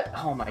Sweener had...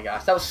 Oh my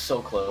gosh, that was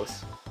so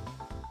close.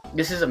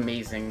 This is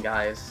amazing,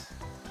 guys.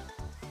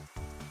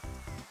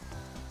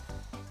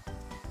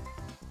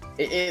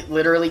 It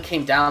literally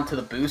came down to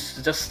the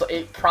boost.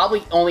 It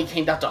probably only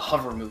came down to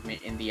hover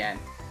movement in the end.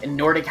 And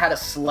Nordic had a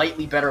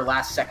slightly better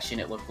last section,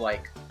 it looked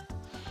like.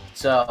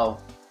 So,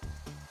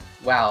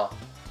 wow.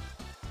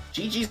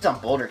 GG's on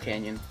Boulder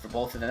Canyon for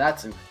both of them.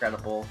 That's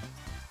incredible.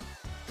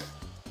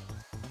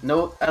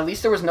 No, at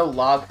least there was no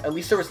log. At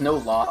least there was no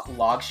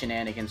log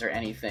shenanigans or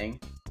anything.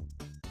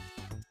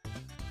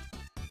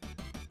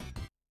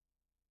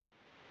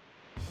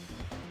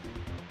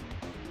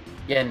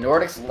 Yeah,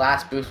 Nordic's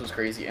last boost was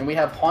crazy, and we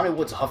have Haunted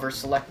Woods Hover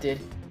selected.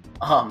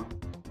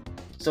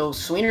 So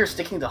Sweener's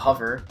sticking to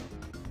Hover.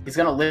 He's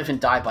gonna live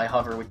and die by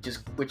Hover,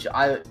 which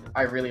I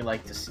really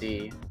like to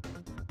see.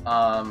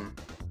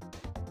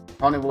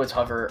 Haunted Woods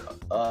Hover.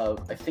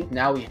 I think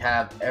now we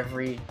have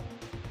every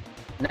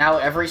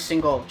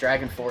single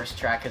Dragon Force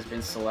track has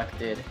been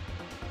selected.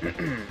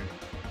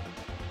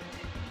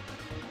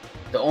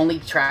 The only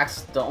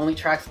tracks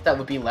that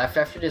would be left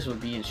after this would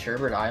be in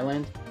Sherbert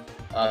Island,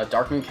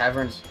 Dark Moon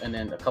Caverns, and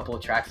then a couple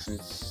of tracks in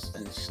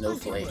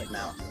Snowflake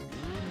Mountain.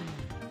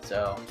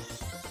 So.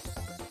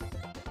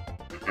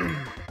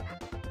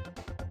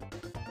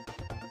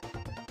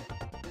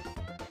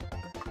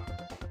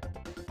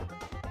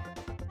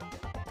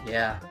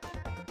 Yeah.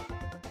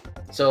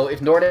 So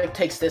if Nordic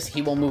takes this,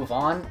 he will move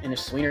on, and if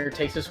Sweener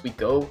takes this, we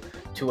go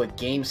to a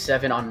Game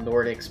 7 on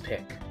Nordic's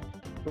pick.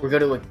 We go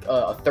to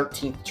a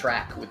 13th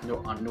track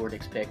on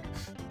Nordic's pick.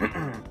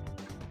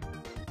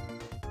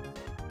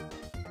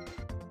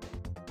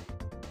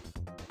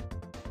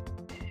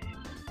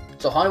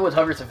 So Hollywood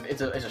Hover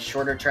is a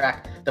shorter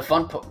track. The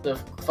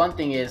fun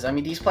thing is, I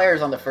mean, these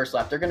players on the first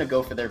lap, they're gonna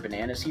go for their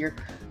bananas here,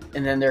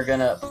 and then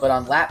but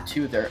on lap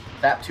 2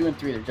 and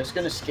 3, they're just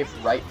gonna skip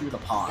right through the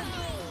pond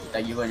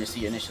that you're going to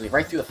see initially,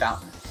 right through the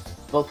fountain.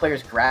 Both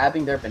players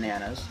grabbing their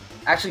bananas.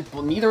 Actually,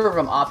 neither of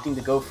them opting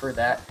to go for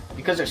that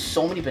because there's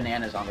so many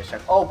bananas on this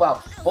track. Oh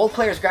wow, both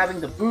players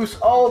grabbing the boost.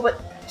 Oh, but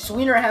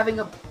Sweener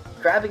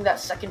grabbing that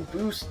second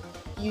boost.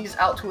 He's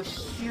out to a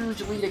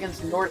huge lead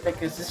against Nordic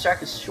because this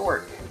track is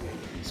short.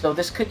 So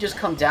this could just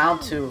come down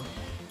to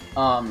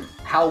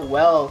how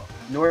well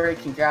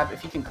Nordic can grab.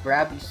 If he can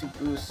grab these two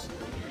boosts,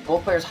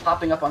 both players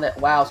hopping up on that.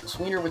 Wow,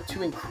 Sweener with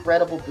 2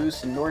 incredible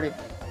boosts and Nordic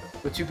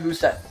with 2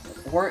 boosts that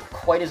weren't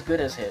quite as good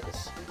as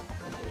his.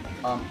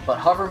 But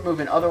hover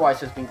movement otherwise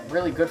has been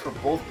really good for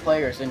both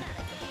players, and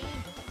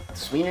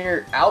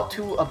Sweener out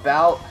to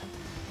about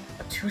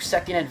a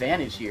 2-second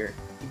advantage here.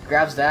 He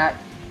grabs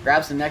that,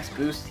 grabs the next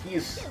boost.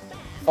 He's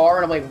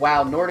far and away.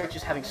 Wow, Nordic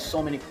just having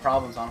so many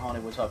problems on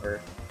Haunted Woods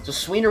Hover. So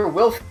Sweener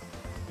will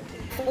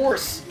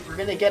force. We're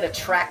gonna get a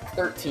track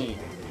 13.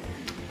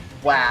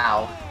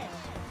 Wow.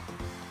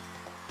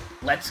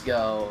 Let's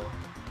go.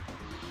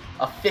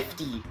 A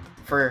 50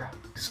 for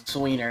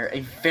Sweener.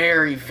 A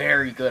very,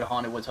 very good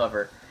Haunted Woods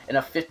Hover. And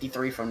a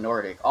 53 from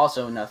Nordic.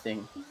 Also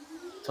nothing.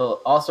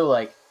 So also,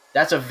 like,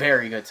 that's a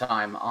very good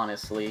time,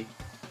 honestly.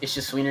 It's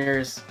just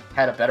Sweener's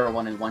had a better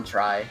one in one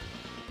try.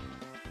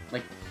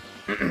 Like,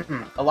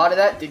 a lot of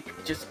that,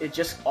 it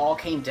just all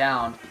came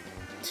down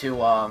to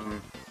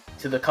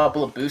the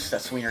couple of boosts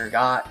that Sweener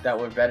got that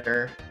were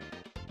better.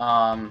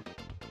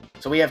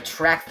 So we have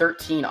track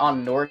 13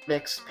 on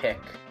Nordic's pick.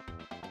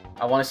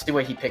 I want to see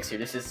what he picks here.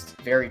 This is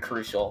very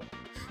crucial.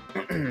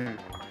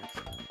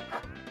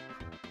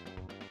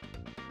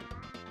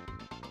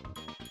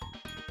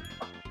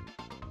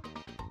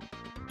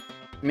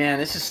 Man,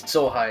 this is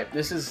so hype.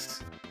 This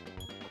is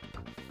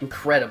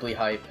incredibly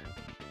hype.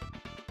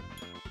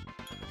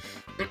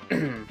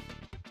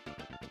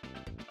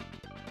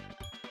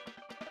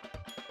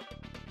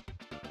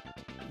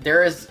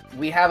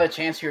 We have a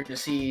chance here to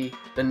see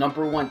the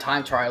 #1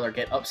 time trialer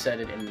get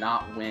upsetted and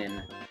not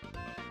win.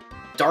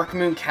 Dark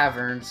Moon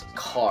Caverns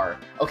car.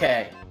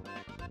 Okay,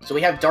 so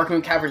we have Dark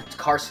Moon Caverns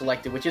car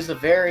selected, which is a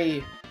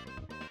very,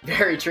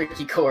 very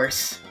tricky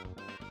course.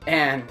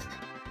 And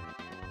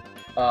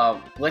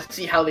let's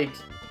see how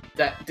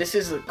this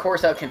is a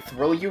course that can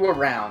throw you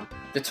around.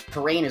 The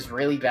terrain is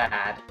really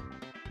bad.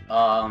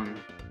 And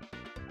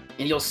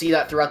you'll see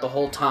that throughout the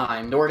whole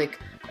time. Nordic,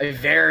 a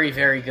very,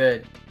 very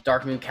good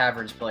Dark Moon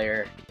Caverns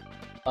player.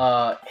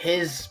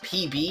 His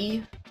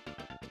PB,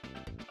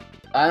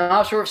 I'm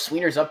not sure if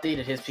Sweener's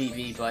updated his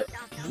PB, but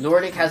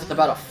Nordic has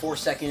about a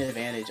 4-second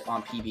advantage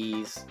on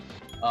PBs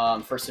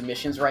for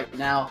submissions right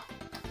now.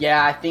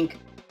 Yeah, I think,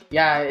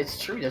 yeah, it's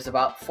true. There's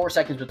about 4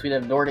 seconds between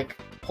them. Nordic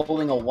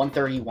holding a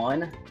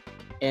 131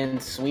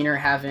 and Sweener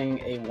having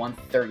a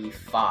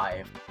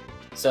 135.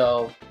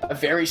 So, a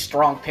very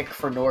strong pick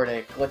for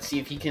Nordic. Let's see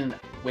if he can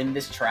win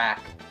this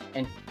track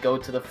and go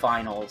to the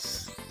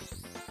finals.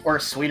 Or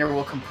Sweener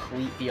will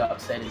complete the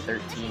upset in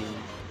 13.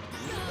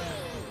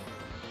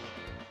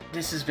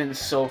 This has been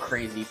so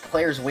crazy.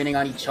 Players winning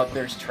on each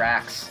other's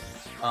tracks.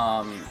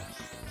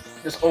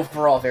 Just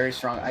overall very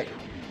strong.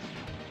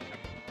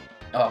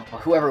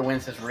 Whoever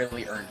wins has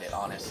really earned it,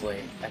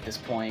 honestly, at this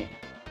point.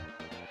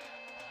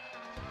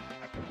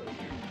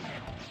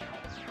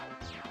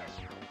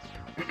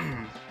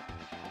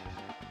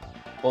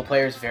 Both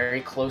players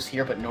very close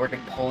here, but Nordic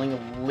pulling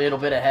a little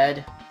bit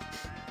ahead.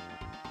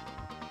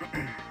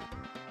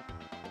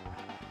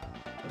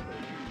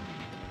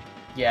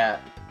 Yeah,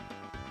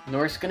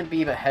 Nordic's gonna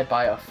be ahead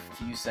by a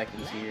few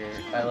seconds here.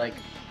 By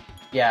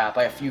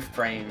a few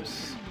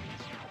frames.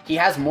 He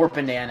has more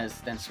bananas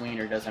than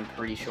Sweener does, I'm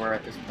pretty sure,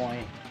 at this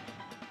point.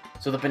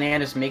 So the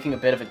banana's making a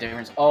bit of a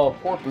difference. Oh,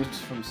 poor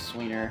boost from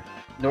Sweener.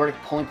 Nordic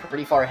pulling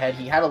pretty far ahead.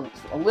 He had a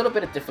little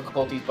bit of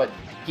difficulties, but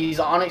he's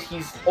on it.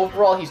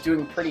 Overall he's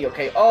doing pretty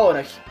okay. Oh, and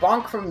a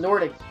bonk from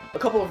Nordic. A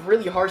couple of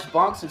really harsh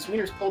bonks, and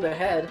Sweener's pulled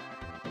ahead.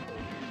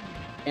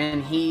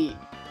 And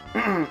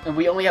and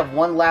we only have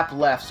 1 lap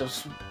left. So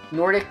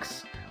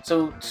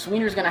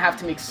Sweener's gonna have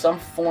to make some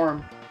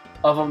form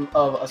of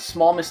a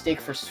small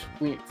mistake for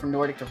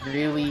Nordic to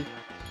really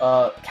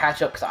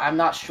catch up, because I'm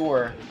not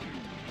sure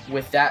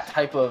with that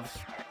type of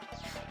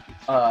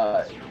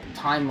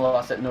time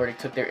loss that Nordic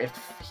took there if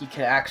he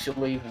can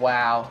actually.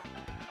 Wow,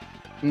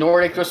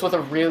 Nordic just with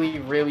a really,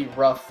 really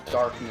rough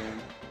Dark Moon,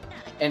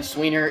 and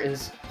Sweener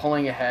is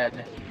pulling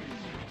ahead.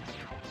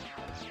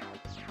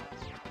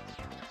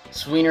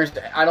 Sweener's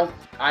I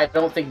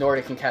don't think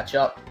Nordic can catch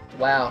up.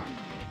 Wow.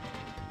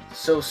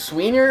 So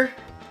Sweener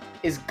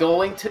is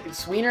going to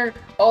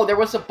Oh, there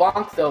was a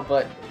bonk though,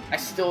 but I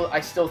still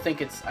think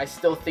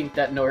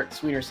that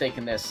Sweener's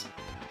taking this.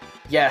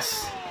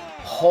 Yes.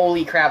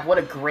 Holy crap, what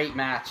a great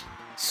match.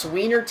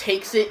 Sweener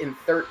takes it in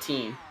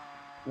 13,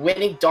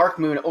 winning Dark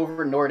Moon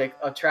over Nordic,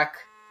 a track.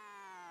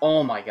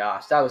 Oh my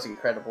gosh, that was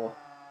incredible.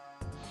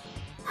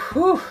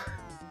 Whew.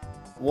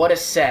 What a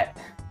set.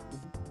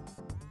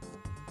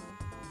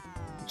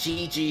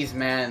 GG's,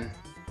 man.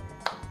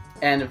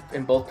 And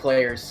both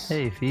players.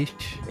 Hey, Fish.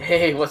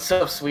 Hey, what's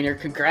up, Sweener?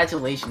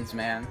 Congratulations,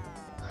 man.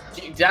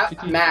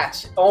 That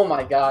match, oh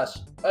my gosh.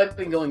 I've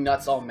been going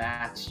nuts all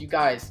match. You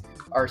guys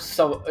are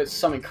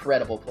some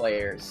incredible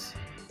players.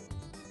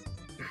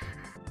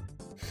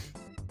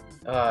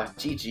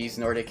 GG's,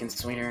 Nordic and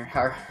Sweener.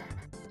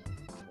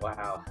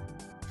 Wow.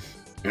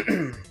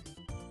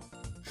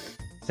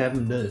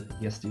 7-0,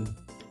 yes, dude.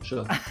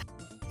 Sure.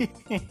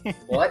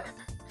 What?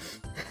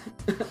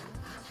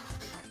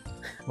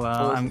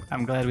 Well,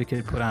 I'm glad we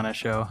could put on a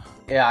show.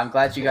 Yeah, I'm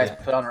glad you guys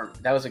put on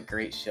that was a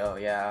great show,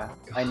 yeah.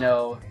 I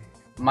know,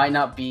 might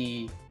not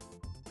be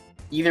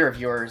either of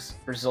yours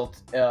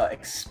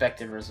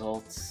expected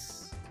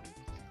results.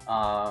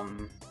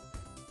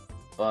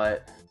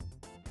 But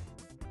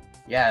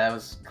yeah, that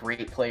was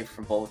great play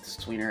from both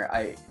Sweener.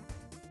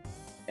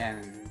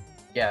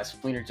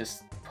 Sweener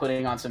just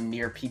putting on some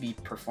near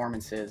PB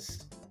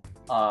performances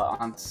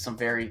on some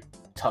very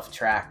tough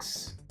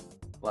tracks.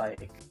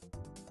 Like,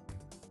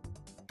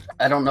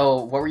 I don't know,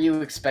 what were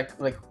you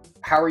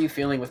how are you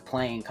feeling with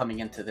playing coming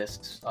into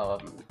this,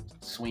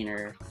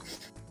 Sweener?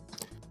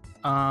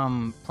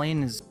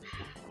 Playing is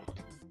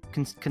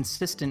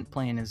consistent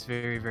playing is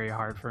very, very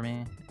hard for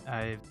me.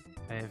 I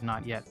have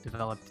not yet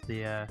developed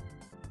the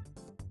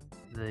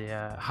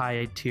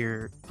high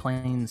tier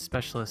playing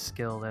specialist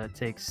skill that it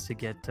takes to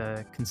get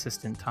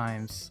consistent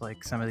times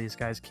like some of these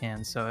guys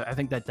can. So I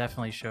think that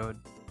definitely showed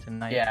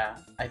tonight. Yeah,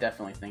 I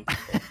definitely think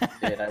it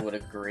did. I would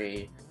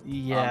agree.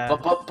 Yeah.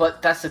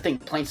 But that's the thing.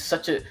 Playing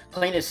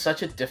is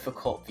such a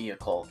difficult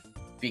vehicle to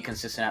be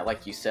consistent at,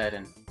 like you said,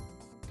 and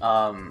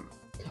I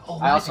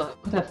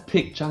could have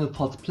picked Jungle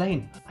Pod's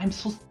plane. I'm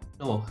so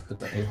no.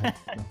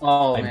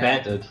 I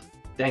banned it.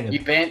 Dang it.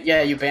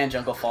 You banned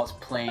Jungle Falls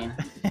plane.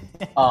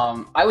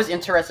 I was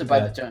interested by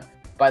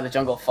the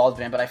Jungle Falls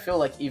ban, but I feel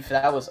like if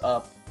that was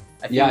up,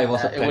 I think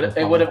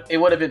it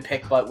would have been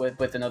picked, but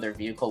with another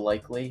vehicle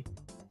likely.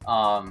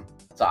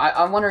 So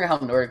I'm wondering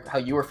how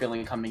you were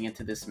feeling coming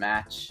into this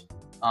match,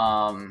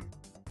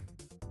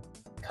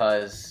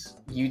 because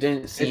you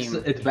didn't seem.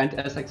 It went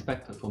as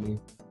expected for me.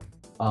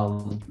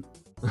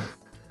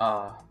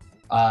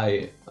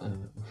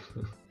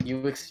 You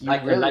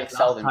really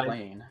excelled in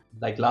playing.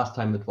 Like last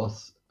time, it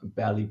was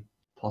barely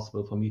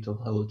possible for me to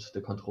hold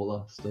the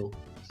controller still.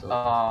 So.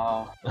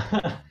 Oh,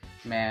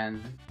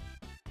 man.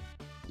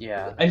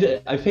 Yeah.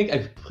 I think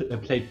I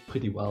played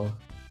pretty well.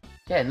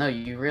 Yeah, no,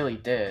 you really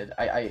did.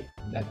 I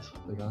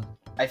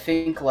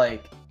think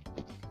like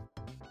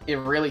it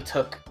really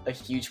took a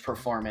huge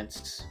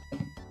performance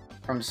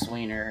from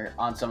Sweener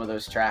on some of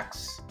those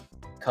tracks,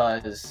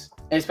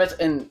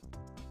 and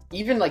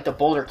even like the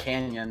Boulder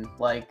Canyon,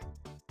 like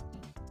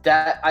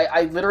that.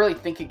 I literally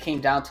think it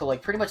came down to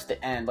like pretty much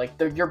the end, like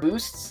your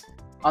boosts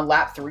on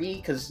lap 3,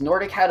 because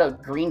Nordic had a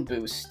green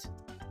boost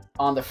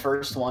on the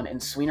first one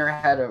and Sweener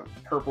had a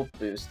purple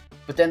boost,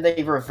 but then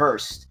they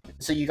reversed.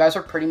 So you guys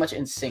are pretty much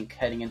in sync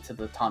heading into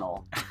the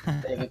tunnel,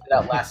 into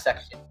that last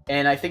section.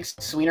 And I think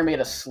Sweener made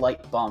a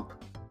slight bump,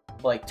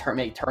 like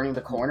turning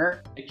the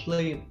corner.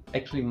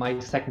 Actually, my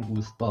second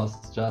boost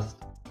was just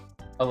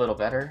a little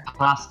better,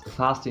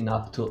 fast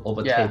enough to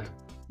overtake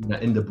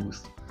in the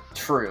boost.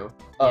 True.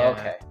 Oh, yeah,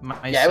 okay.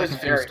 My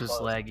second boost was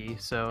laggy,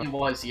 so it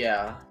was,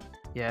 yeah.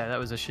 Yeah, that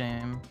was a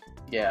shame.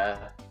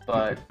 Yeah,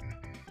 but.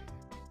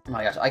 Oh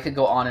my gosh, I could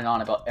go on and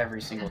on about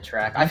every single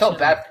track. I felt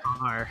bad.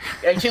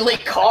 Actually,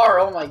 car.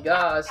 Oh my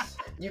gosh,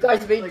 you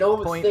guys made no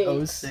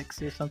mistakes.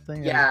 0.06 or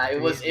something. Yeah,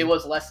 it was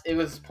less. It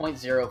was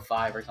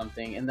 0.05 or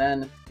something. And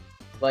then,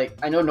 like,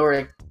 I know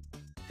Nordic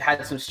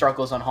had some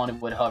struggles on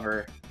Haunted Wood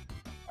Hover,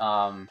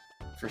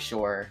 for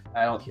sure.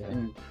 I don't. Yeah.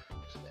 And,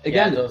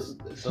 again,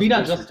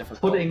 Sweden just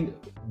putting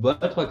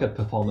world record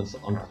performance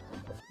on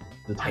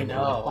the I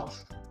know.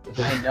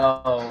 I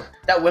know.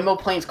 That Windmill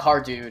Plains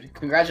car, dude.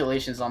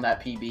 Congratulations on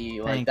that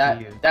PB. Like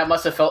Thank you. that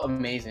must have felt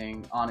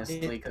amazing,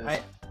 honestly. Because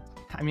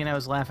I mean, I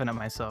was laughing at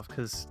myself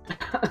because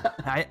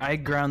I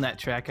ground that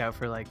track out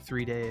for like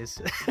 3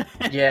 days.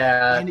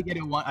 Yeah. Trying to get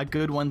a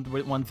good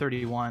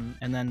 131,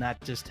 and then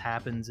that just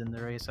happens in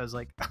the race. I was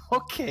like,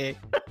 okay,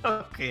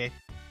 okay,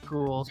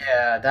 cool.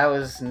 Yeah, that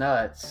was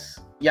nuts.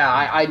 Yeah,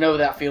 I know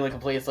that feeling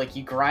completely. It's like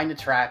you grind the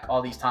track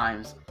all these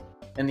times,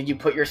 and then you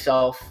put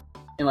yourself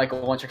in like a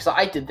one track. So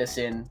I did this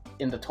in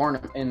the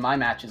tournament, in my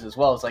matches as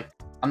well. It's like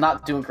I'm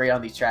not doing great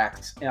on these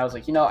tracks, and I was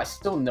like, I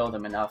still know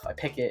them enough. I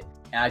pick it,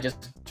 and I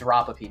just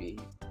drop a PB,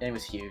 and it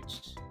was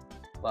huge.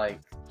 Like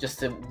just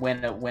to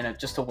pretty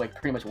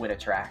much win a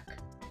track.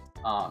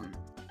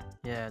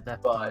 Yeah,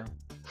 definitely.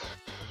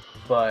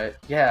 But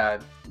yeah,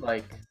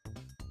 like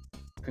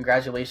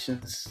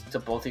congratulations to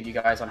both of you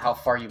guys on how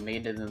far you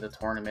made it in the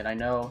tournament. I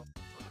know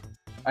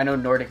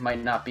Nordic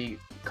might not be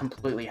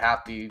completely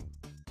happy,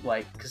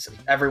 like, because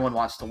everyone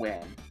wants to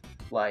win.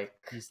 Like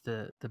he's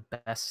the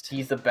best.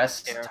 He's the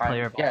best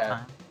player of all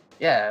time.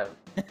 Yeah,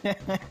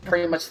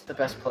 pretty much the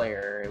best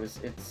player.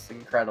 It's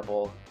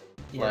incredible.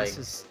 Yeah, this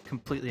is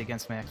completely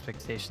against my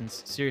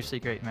expectations. Seriously,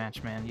 great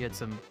match, man. You had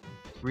some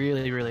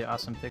really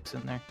awesome picks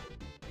in there.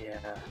 Yeah.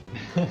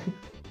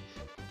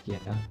 Yeah.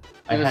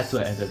 I had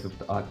to end it with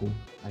the Dark Moon.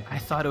 I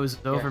thought it was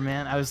over,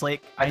 man. I was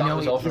like, I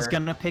know he's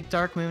gonna pick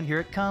Dark Moon. Here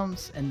it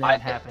comes, and then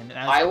it happened. And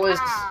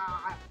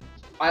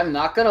I'm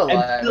not gonna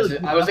lie.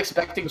 I was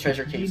expecting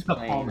Treasure Cave's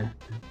plane.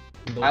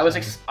 I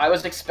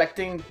was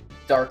expecting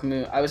Dark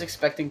Moon. I was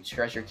expecting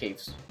Treasure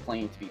Cave's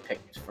plane to be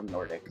picked from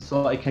Nordic.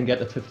 So I can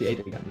get a 58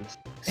 again.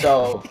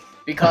 So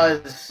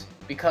because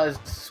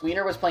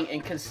Sweener was playing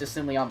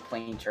inconsistently on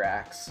plane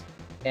tracks,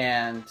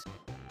 and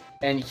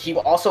he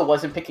also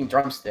wasn't picking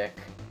Drumstick.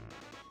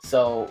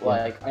 So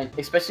like,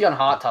 especially on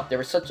Hot Top, there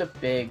was such a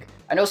big.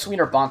 I know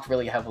Sweener bonked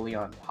really heavily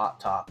on Hot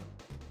Top,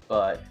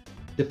 but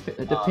the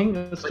thing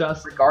is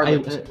just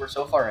regardless, we're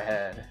so far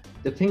ahead.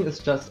 The thing is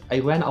just I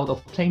ran out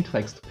of plane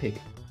tracks to pick.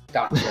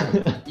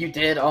 Gotcha. You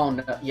did? Oh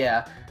no,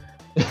 yeah.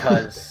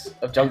 Because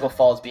of Jungle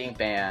Falls being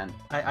banned.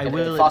 I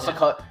will.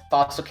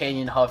 Fossil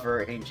Canyon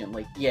Hover, Ancient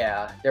Lake.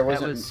 Yeah, there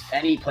wasn't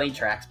any plane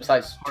tracks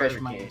besides Treasure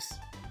Caves.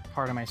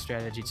 Part of my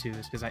strategy too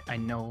is because I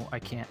know I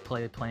can't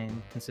play a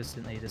plane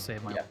consistently to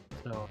save my life.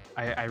 So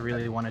I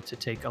really wanted to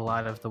take a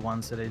lot of the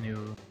ones that I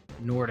knew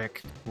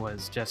Nordic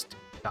was just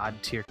god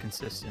tier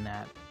consistent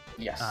at.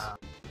 Yes.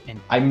 And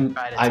I'm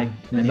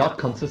not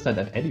consistent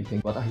at anything.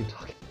 What are you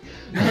talking?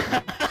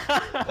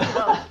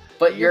 Well,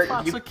 but your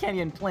Fossil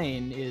Canyon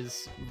plane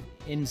is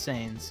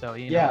insane. So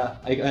you know. Yeah,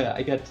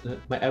 I get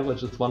my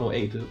average is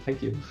 108.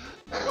 Thank you.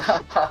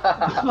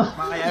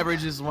 My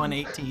average is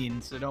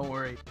 118. So don't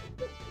worry.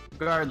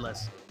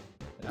 Regardless.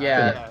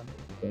 Yeah.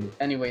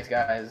 Anyways,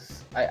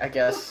 guys, I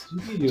guess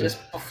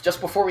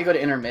just before we go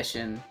to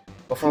intermission,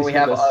 before we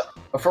have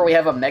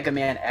a Mega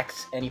Man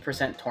X any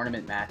 %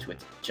 tournament match, which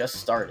just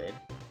started,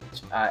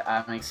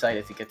 I'm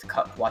excited to get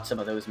to watch some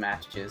of those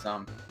matches.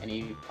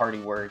 Any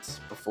parting words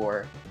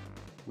before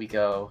we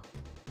go?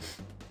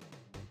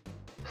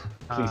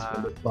 Please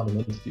win the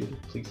tournament,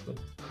 dude. Please win.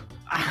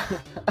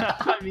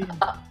 I mean,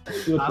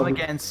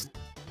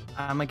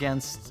 I'm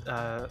against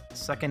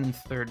second and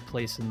third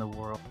place in the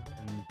world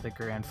in the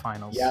grand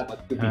finals. Yeah,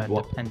 but could be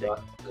depending.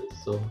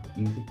 So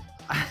easy.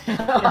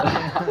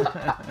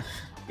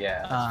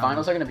 Yeah,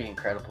 finals are gonna be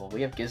incredible.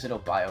 We have GSA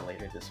DKR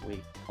later this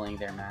week playing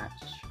their match.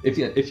 If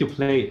you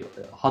play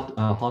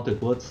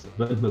Haunted Woods,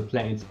 Windmill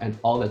Plains, and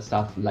all that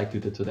stuff like you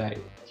did today,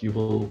 you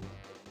will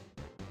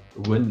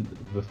win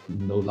with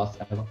no loss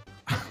ever.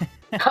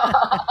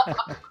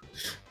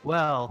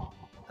 Well,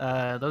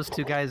 those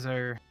two guys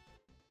are,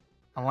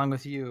 along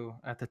with you,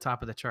 at the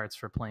top of the charts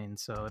for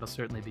planes, so it'll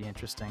certainly be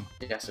interesting.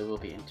 Yes, it will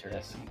be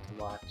interesting to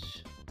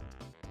watch.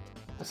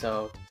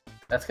 So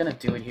that's gonna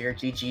do it here.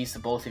 GG's to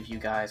both of you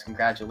guys.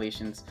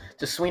 Congratulations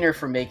to Sweener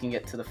for making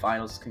it to the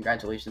finals.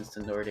 Congratulations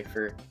to Nordic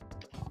for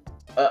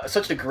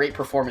such a great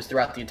performance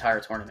throughout the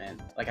entire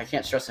tournament. Like, I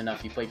can't stress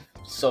enough, you played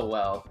so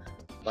well.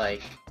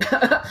 Like,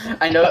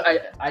 I know,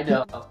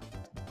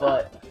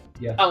 but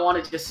yeah. I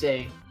wanted to just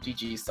say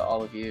GG's to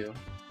all of you,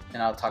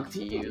 and I'll talk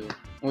to you.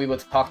 And we will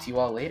talk to you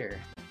all later.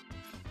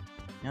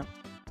 Yep.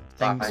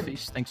 Thanks,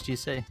 GSA.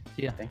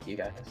 See ya. Thank you,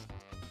 guys.